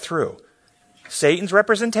 Think that through. Satan's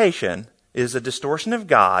representation is a distortion of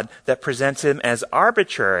God that presents him as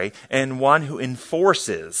arbitrary and one who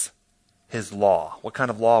enforces his law. What kind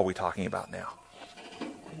of law are we talking about now?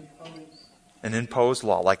 An imposed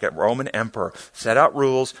law, like a Roman emperor. Set out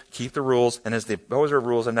rules, keep the rules, and as the imposer of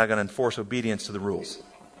rules, I'm not going to enforce obedience to the rules.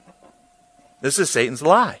 This is Satan's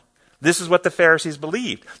lie. This is what the Pharisees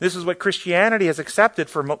believed. This is what Christianity has accepted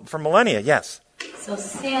for millennia. Yes? So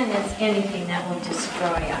sin is anything that will destroy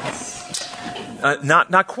us.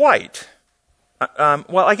 Not quite.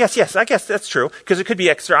 Well, I guess that's true, because it could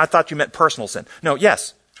be extra. I thought you meant personal sin. No,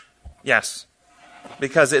 yes.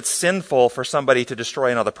 Because it's sinful for somebody to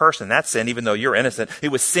destroy another person. That's sin, even though you're innocent. It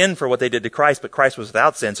was sin for what they did to Christ, but Christ was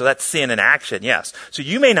without sin, so that's sin in action, yes. So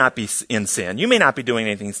you may not be in sin. You may not be doing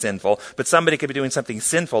anything sinful, but somebody could be doing something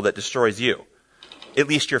sinful that destroys you. At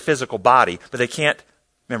least your physical body. But they can't,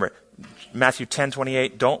 remember, Matthew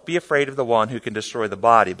 10:28, don't be afraid of the one who can destroy the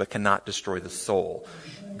body, but cannot destroy the soul.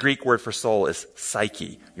 Greek word for soul is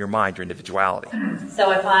psyche, your mind, your individuality.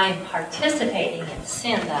 So if I'm participating in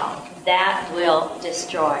sin, though, that will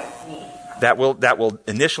destroy me. That will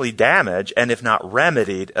initially damage, and if not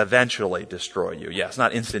remedied, eventually destroy you. Yes,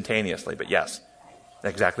 not instantaneously, but yes.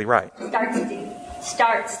 Exactly right. Starts to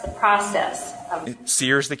starts the process of It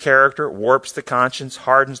sears the character, warps the conscience,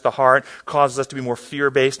 hardens the heart, causes us to be more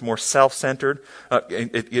fear-based, more self-centered.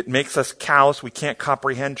 It makes us callous. We can't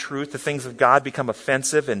comprehend truth. The things of God become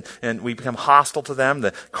offensive and we become hostile to them.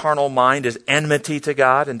 The carnal mind is enmity to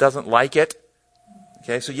God and doesn't like it.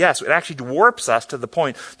 Okay, so yes, it actually warps us to the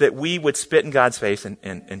point that we would spit in God's face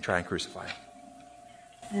and try and crucify him.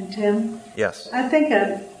 And Tim? Yes. I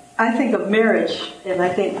think of marriage, and I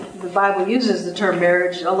think the Bible uses the term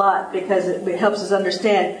marriage a lot because it helps us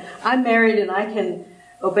understand. I'm married and I can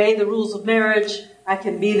obey the rules of marriage. I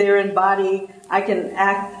can be there in body. I can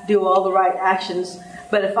do all the right actions.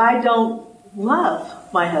 But if I don't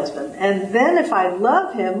love my husband, and then if I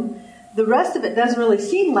love him, the rest of it doesn't really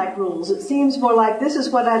seem like rules. It seems more like this is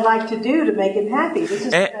what I'd like to do to make him happy. This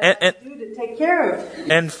is what I'd like to do to take care of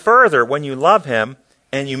him. And further, when you love him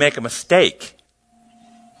and you make a mistake,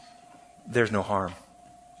 there's no harm.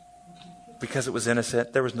 Because it was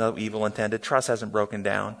innocent, there was no evil intended. Trust hasn't broken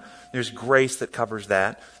down. There's grace that covers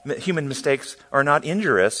that. Human mistakes are not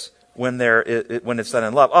injurious when it's done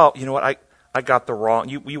in love. Oh, you know what? I got the wrong.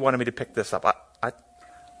 You wanted me to pick this up.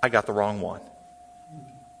 I got the wrong one.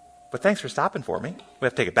 But thanks for stopping for me. We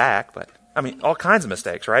have to take it back, but I mean, all kinds of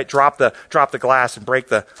mistakes, right? Drop the glass and break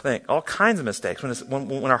the thing. All kinds of mistakes.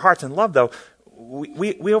 When our heart's in love, though,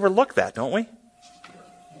 we overlook that, don't we?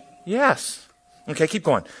 Yes. Okay, keep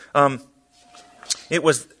going. It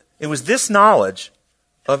was this knowledge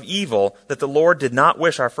of evil that the Lord did not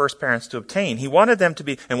wish our first parents to obtain. He wanted them to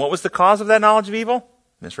be, and what was the cause of that knowledge of evil?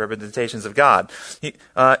 Misrepresentations of God.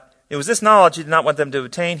 It was this knowledge he did not want them to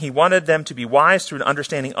obtain. He wanted them to be wise through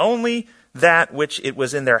understanding only that which it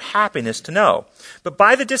was in their happiness to know. But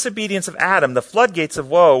by the disobedience of Adam, the floodgates of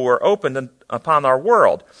woe were opened upon our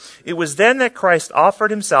world. It was then that Christ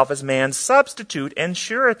offered himself as man's substitute and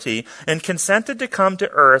surety and consented to come to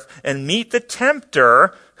earth and meet the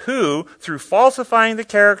tempter who, through falsifying the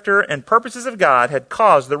character and purposes of God, had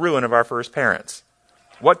caused the ruin of our first parents.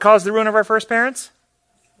 What caused the ruin of our first parents?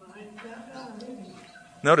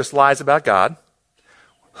 Notice, lies about God.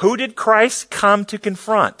 Who did Christ come to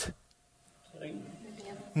confront?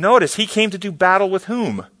 Notice, he came to do battle with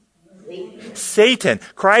whom? Satan.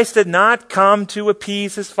 Christ did not come to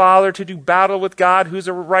appease his Father, to do battle with God, who's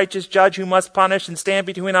a righteous judge who must punish and stand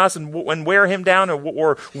between us and wear him down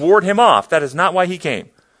or ward him off. That is not why he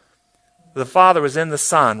came. The Father was in the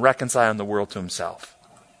Son, reconciling the world to himself.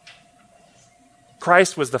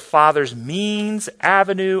 Christ was the Father's means,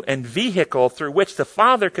 avenue, and vehicle through which the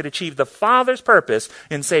Father could achieve the Father's purpose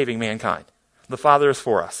in saving mankind. The Father is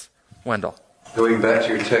for us. Wendell. Going back to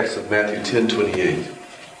your text of Matthew 10:28,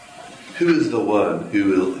 who is the one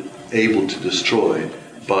who is able to destroy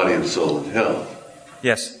body and soul in hell?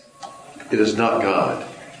 Yes. It is not God.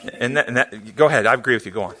 And that, go ahead. I agree with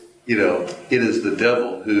you. Go on. It is the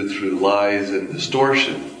devil who, through lies and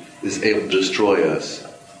distortion, is able to destroy us.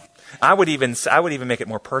 I would even make it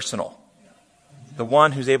more personal. The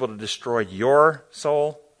one who's able to destroy your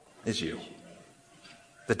soul is you.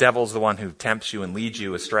 The devil's the one who tempts you and leads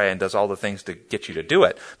you astray and does all the things to get you to do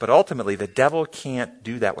it. But ultimately, the devil can't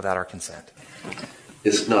do that without our consent.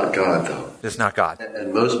 It's not God, though. It's not God.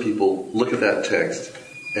 And most people look at that text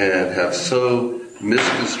and have so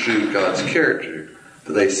misconstrued God's character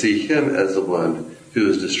that they see him as the one who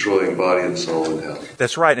is destroying body and soul in hell.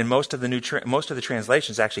 That's right, and most of the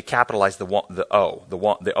translations actually capitalize the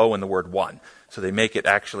O in the word one. So they make it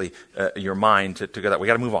actually your mind to go that. We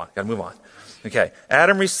got to move on. Okay,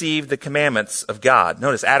 Adam received the commandments of God.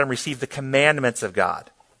 Notice, Adam received the commandments of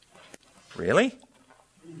God. Really?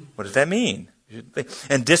 What does that mean?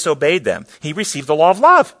 And disobeyed them. He received the law of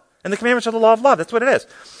love. And the commandments are the law of love. That's what it is.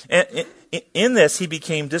 And in this, he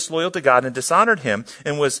became disloyal to God and dishonored him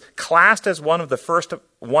and was classed as one with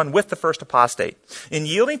the first apostate. In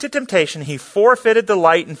yielding to temptation, he forfeited the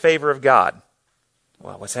light in favor of God.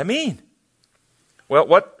 Well, what's that mean? Well,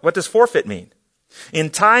 what does forfeit mean? In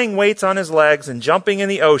tying weights on his legs and jumping in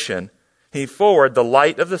the ocean, he forwarded the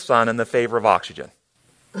light of the sun in the favor of oxygen.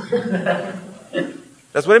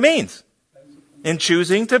 That's what it means. In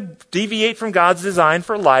choosing to deviate from God's design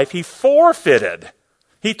for life, he forfeited.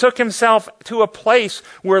 He took himself to a place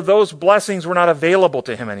where those blessings were not available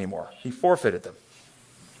to him anymore. He forfeited them.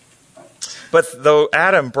 But though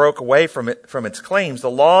Adam broke away from its claims,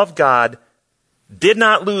 the law of God did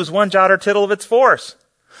not lose one jot or tittle of its force.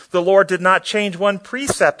 The Lord did not change one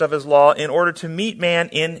precept of his law in order to meet man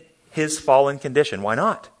in his fallen condition. Why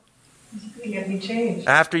not? It can be changed.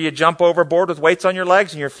 After you jump overboard with weights on your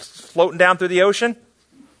legs and you're floating down through the ocean,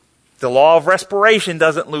 the law of respiration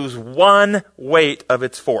doesn't lose one weight of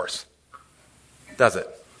its force. Does it?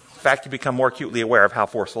 In fact, you become more acutely aware of how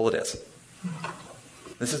forceful it is.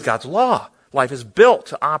 This is God's law. Life is built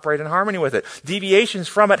to operate in harmony with it. Deviations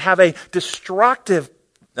from it have a destructive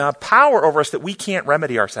power over us that we can't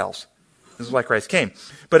remedy ourselves. This is why Christ came.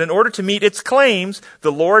 But in order to meet its claims,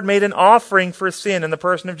 the Lord made an offering for sin in the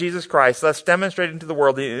person of Jesus Christ, thus demonstrating to the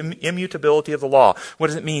world the immutability of the law. What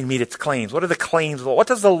does it mean, meet its claims? What are the claims of the law? What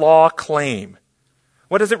does the law claim?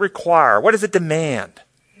 What does it require? What does it demand?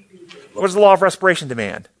 What does the law of respiration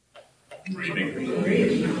demand?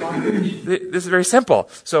 This is very simple.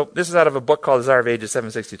 So this is out of a book called Desire of Ages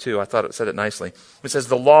 762. I thought it said it nicely. It says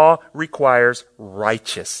the law requires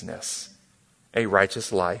righteousness, a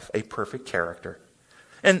righteous life, a perfect character.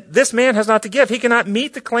 And this man has not to give. He cannot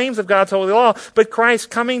meet the claims of God's holy law, but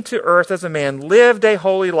Christ, coming to earth as a man, lived a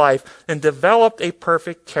holy life and developed a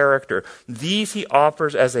perfect character. These he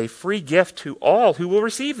offers as a free gift to all who will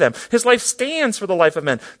receive them. His life stands for the life of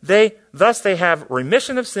men. Thus they have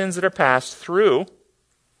remission of sins that are past through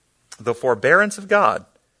the forbearance of God.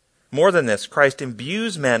 More than this, Christ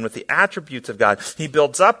imbues men with the attributes of God. He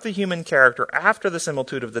builds up the human character after the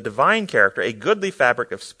similitude of the divine character, a goodly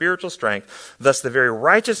fabric of spiritual strength. Thus, the very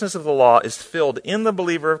righteousness of the law is filled in the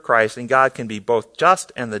believer of Christ, and God can be both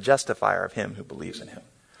just and the justifier of him who believes in him.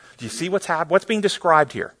 Do you see what's being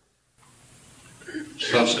described here?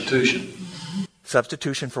 Substitution.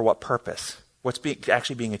 Substitution for what purpose? What's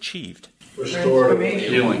actually being achieved? Restorative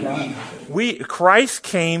healing. Christ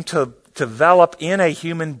came to develop in a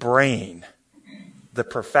human brain the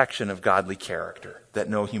perfection of godly character that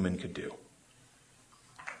no human could do.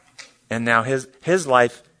 And now his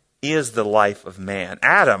life is the life of man.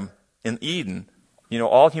 Adam in Eden,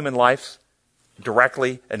 all human life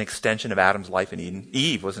directly an extension of Adam's life in Eden.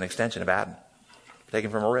 Eve was an extension of Adam,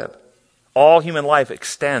 taken from a rib. All human life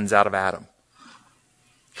extends out of Adam.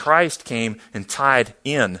 Christ came and tied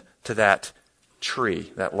in to that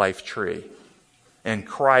tree, that life tree. And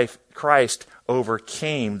Christ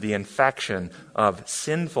overcame the infection of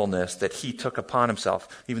sinfulness that he took upon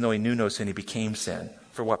himself. Even though he knew no sin, he became sin.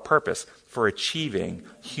 For what purpose? For achieving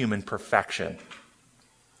human perfection.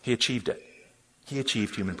 He achieved it. He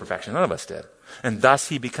achieved human perfection. None of us did. And thus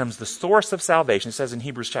he becomes the source of salvation. It says in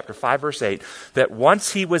Hebrews chapter 5, verse 8, that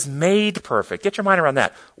once he was made perfect, get your mind around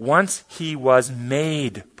that. Once he was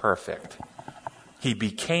made perfect, he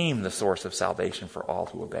became the source of salvation for all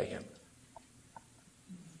who obey him.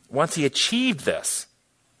 Once he achieved this,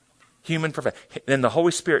 human perfection, then the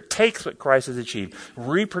Holy Spirit takes what Christ has achieved,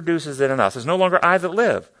 reproduces it in us. It's no longer I that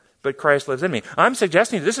live, but Christ lives in me. I'm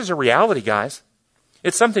suggesting this is a reality, guys.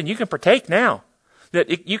 It's something you can partake now.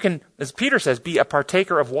 That you can, as Peter says, be a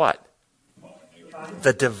partaker of what?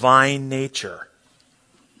 The divine nature.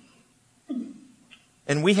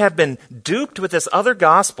 And we have been duped with this other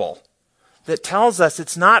gospel that tells us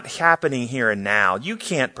it's not happening here and now. You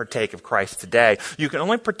can't partake of Christ today. You can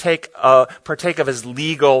only partake of his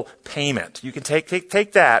legal payment. You can take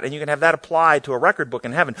that and you can have that applied to a record book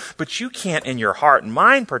in heaven. But you can't in your heart and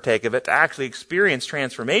mind partake of it to actually experience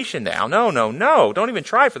transformation now. No. Don't even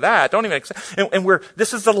try for that. Don't even accept. And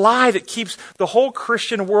this is the lie that keeps the whole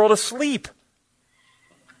Christian world asleep.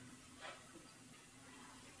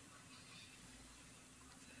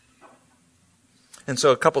 And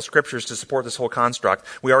so a couple scriptures to support this whole construct.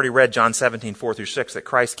 We already read John 17, 4 through 6, that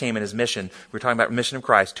Christ came in his mission. We're talking about the mission of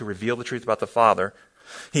Christ to reveal the truth about the Father.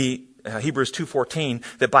 Hebrews 2:14,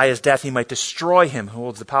 that by his death he might destroy him who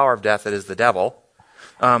holds the power of death, that is the devil.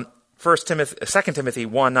 2 Timothy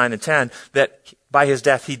 1, 9 and 10, that by his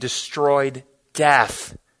death he destroyed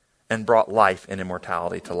death and brought life and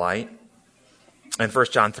immortality to light. And 1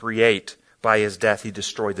 John 3:8, by his death he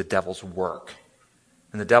destroyed the devil's work.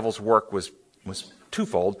 And the devil's work was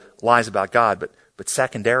twofold: lies about God, but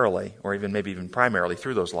secondarily, or maybe even primarily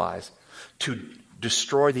through those lies, to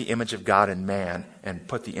destroy the image of God in man and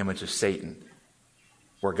put the image of Satan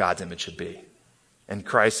where God's image should be. And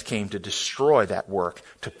Christ came to destroy that work,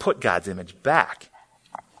 to put God's image back.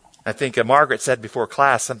 I think Margaret said before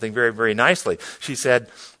class something very, very nicely. She said,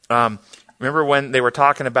 remember when they were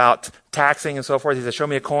talking about taxing and so forth? He said, show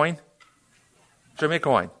me a coin. Show me a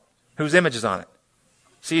coin. Whose image is on it?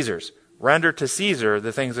 Caesar's. Render to Caesar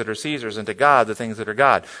the things that are Caesar's, and to God the things that are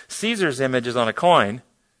God. Caesar's image is on a coin.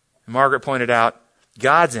 Margaret pointed out,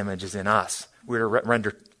 God's image is in us. We're to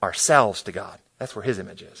render ourselves to God. That's where his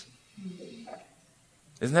image is.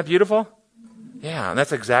 Isn't that beautiful? Yeah, and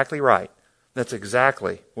that's exactly right. That's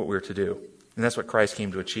exactly what we're to do. And that's what Christ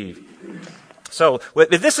came to achieve. So,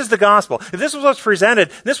 if this is the gospel, if this was what's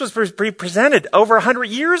presented, this was presented over 100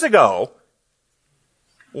 years ago,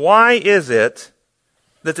 why is it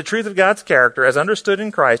that the truth of God's character, as understood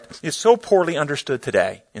in Christ, is so poorly understood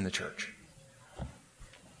today in the church?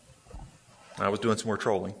 I was doing some more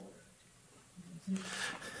trolling.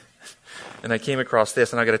 And I came across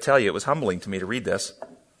this, and I got to tell you, it was humbling to me to read this.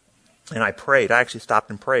 And I prayed. I actually stopped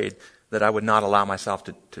and prayed that I would not allow myself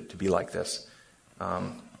to be like this.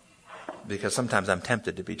 Because sometimes I'm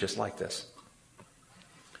tempted to be just like this.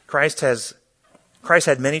 Christ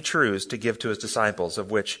had many truths to give to his disciples,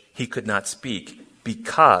 of which he could not speak,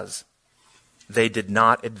 because they did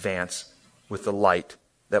not advance with the light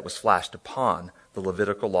that was flashed upon the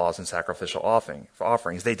Levitical laws and sacrificial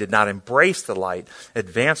offerings. They did not embrace the light,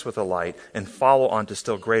 advance with the light, and follow on to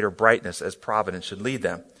still greater brightness as providence should lead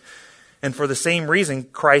them. And for the same reason,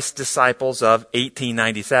 Christ's disciples of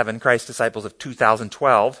 1897, Christ's disciples of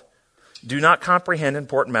 2012, do not comprehend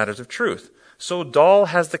important matters of truth. So dull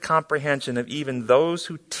has the comprehension of even those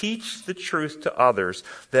who teach the truth to others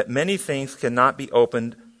that many things cannot be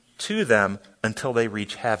opened to them until they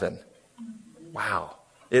reach heaven. Wow.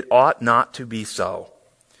 It ought not to be so.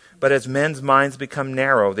 But as men's minds become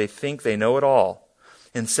narrow, they think they know it all,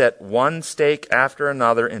 and set one stake after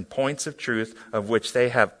another in points of truth of which they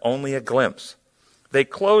have only a glimpse. They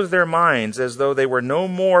close their minds as though they were no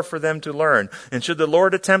more for them to learn, and should the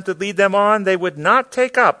Lord attempt to lead them on, they would not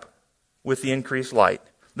take up with the increased light.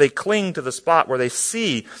 They cling to the spot where they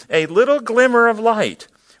see a little glimmer of light,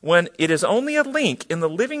 when it is only a link in the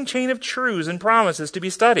living chain of truths and promises to be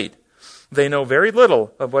studied. They know very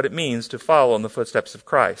little of what it means to follow in the footsteps of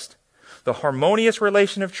Christ. The harmonious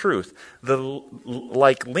relation of truth,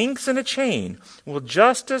 like links in a chain, will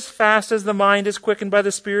just as fast as the mind is quickened by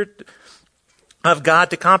the Spirit of God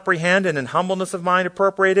to comprehend and in humbleness of mind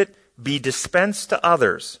appropriate it, be dispensed to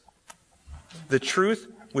others. The truth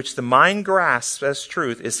which the mind grasps as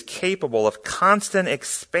truth is capable of constant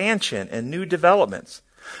expansion and new developments.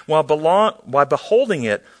 While beholding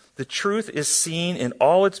it, the truth is seen in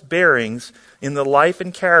all its bearings in the life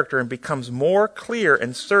and character and becomes more clear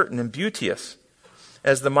and certain and beauteous.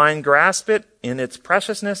 As the mind grasps it in its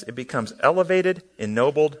preciousness, it becomes elevated,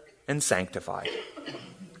 ennobled, and sanctified.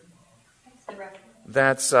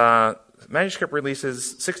 That's manuscript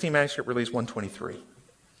releases, 16 manuscript release 123.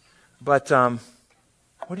 But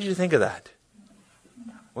what did you think of that?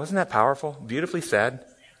 Wasn't that powerful? Beautifully said.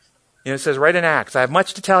 It says right in Acts, I have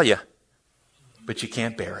much to tell you, but you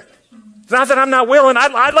can't bear it. It's not that I'm not willing.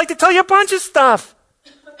 I'd like to tell you a bunch of stuff.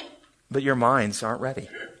 But your minds aren't ready.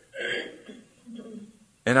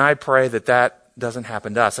 And I pray that doesn't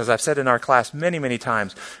happen to us. As I've said in our class many, many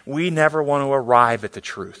times, we never want to arrive at the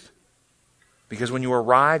truth. Because when you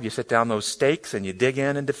arrive, you sit down those stakes and you dig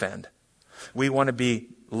in and defend. We want to be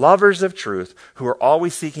lovers of truth who are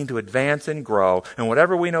always seeking to advance and grow. And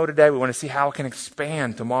whatever we know today, we want to see how it can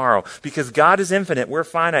expand tomorrow. Because God is infinite, we're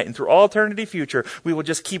finite. And through all eternity future, we will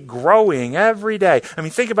just keep growing every day. I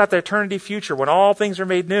mean, think about the eternity future when all things are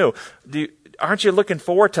made new. Aren't you looking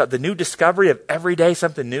forward to the new discovery of every day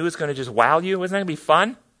something new is going to just wow you? Isn't that going to be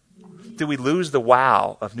fun? Do we lose the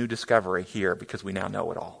wow of new discovery here because we now know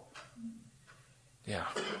it all? Yeah.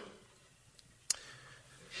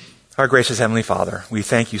 Our gracious Heavenly Father, we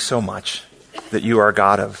thank you so much that you are a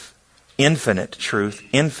God of infinite truth,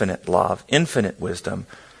 infinite love, infinite wisdom,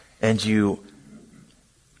 and you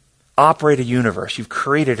operate a universe. You've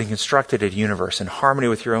created and constructed a universe in harmony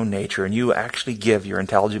with your own nature, and you actually give your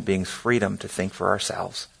intelligent beings freedom to think for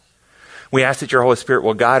ourselves. We ask that your Holy Spirit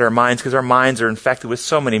will guide our minds, because our minds are infected with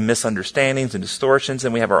so many misunderstandings and distortions,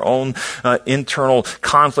 and we have our own internal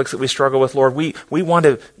conflicts that we struggle with, Lord. We want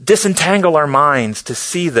to disentangle our minds to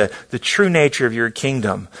see the true nature of your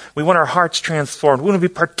kingdom. We want our hearts transformed. We want to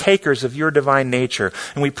be partakers of your divine nature.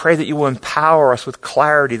 And we pray that you will empower us with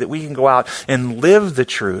clarity, that we can go out and live the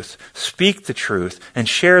truth, speak the truth, and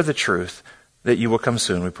share the truth, that you will come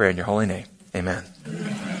soon. We pray in your holy name. Amen.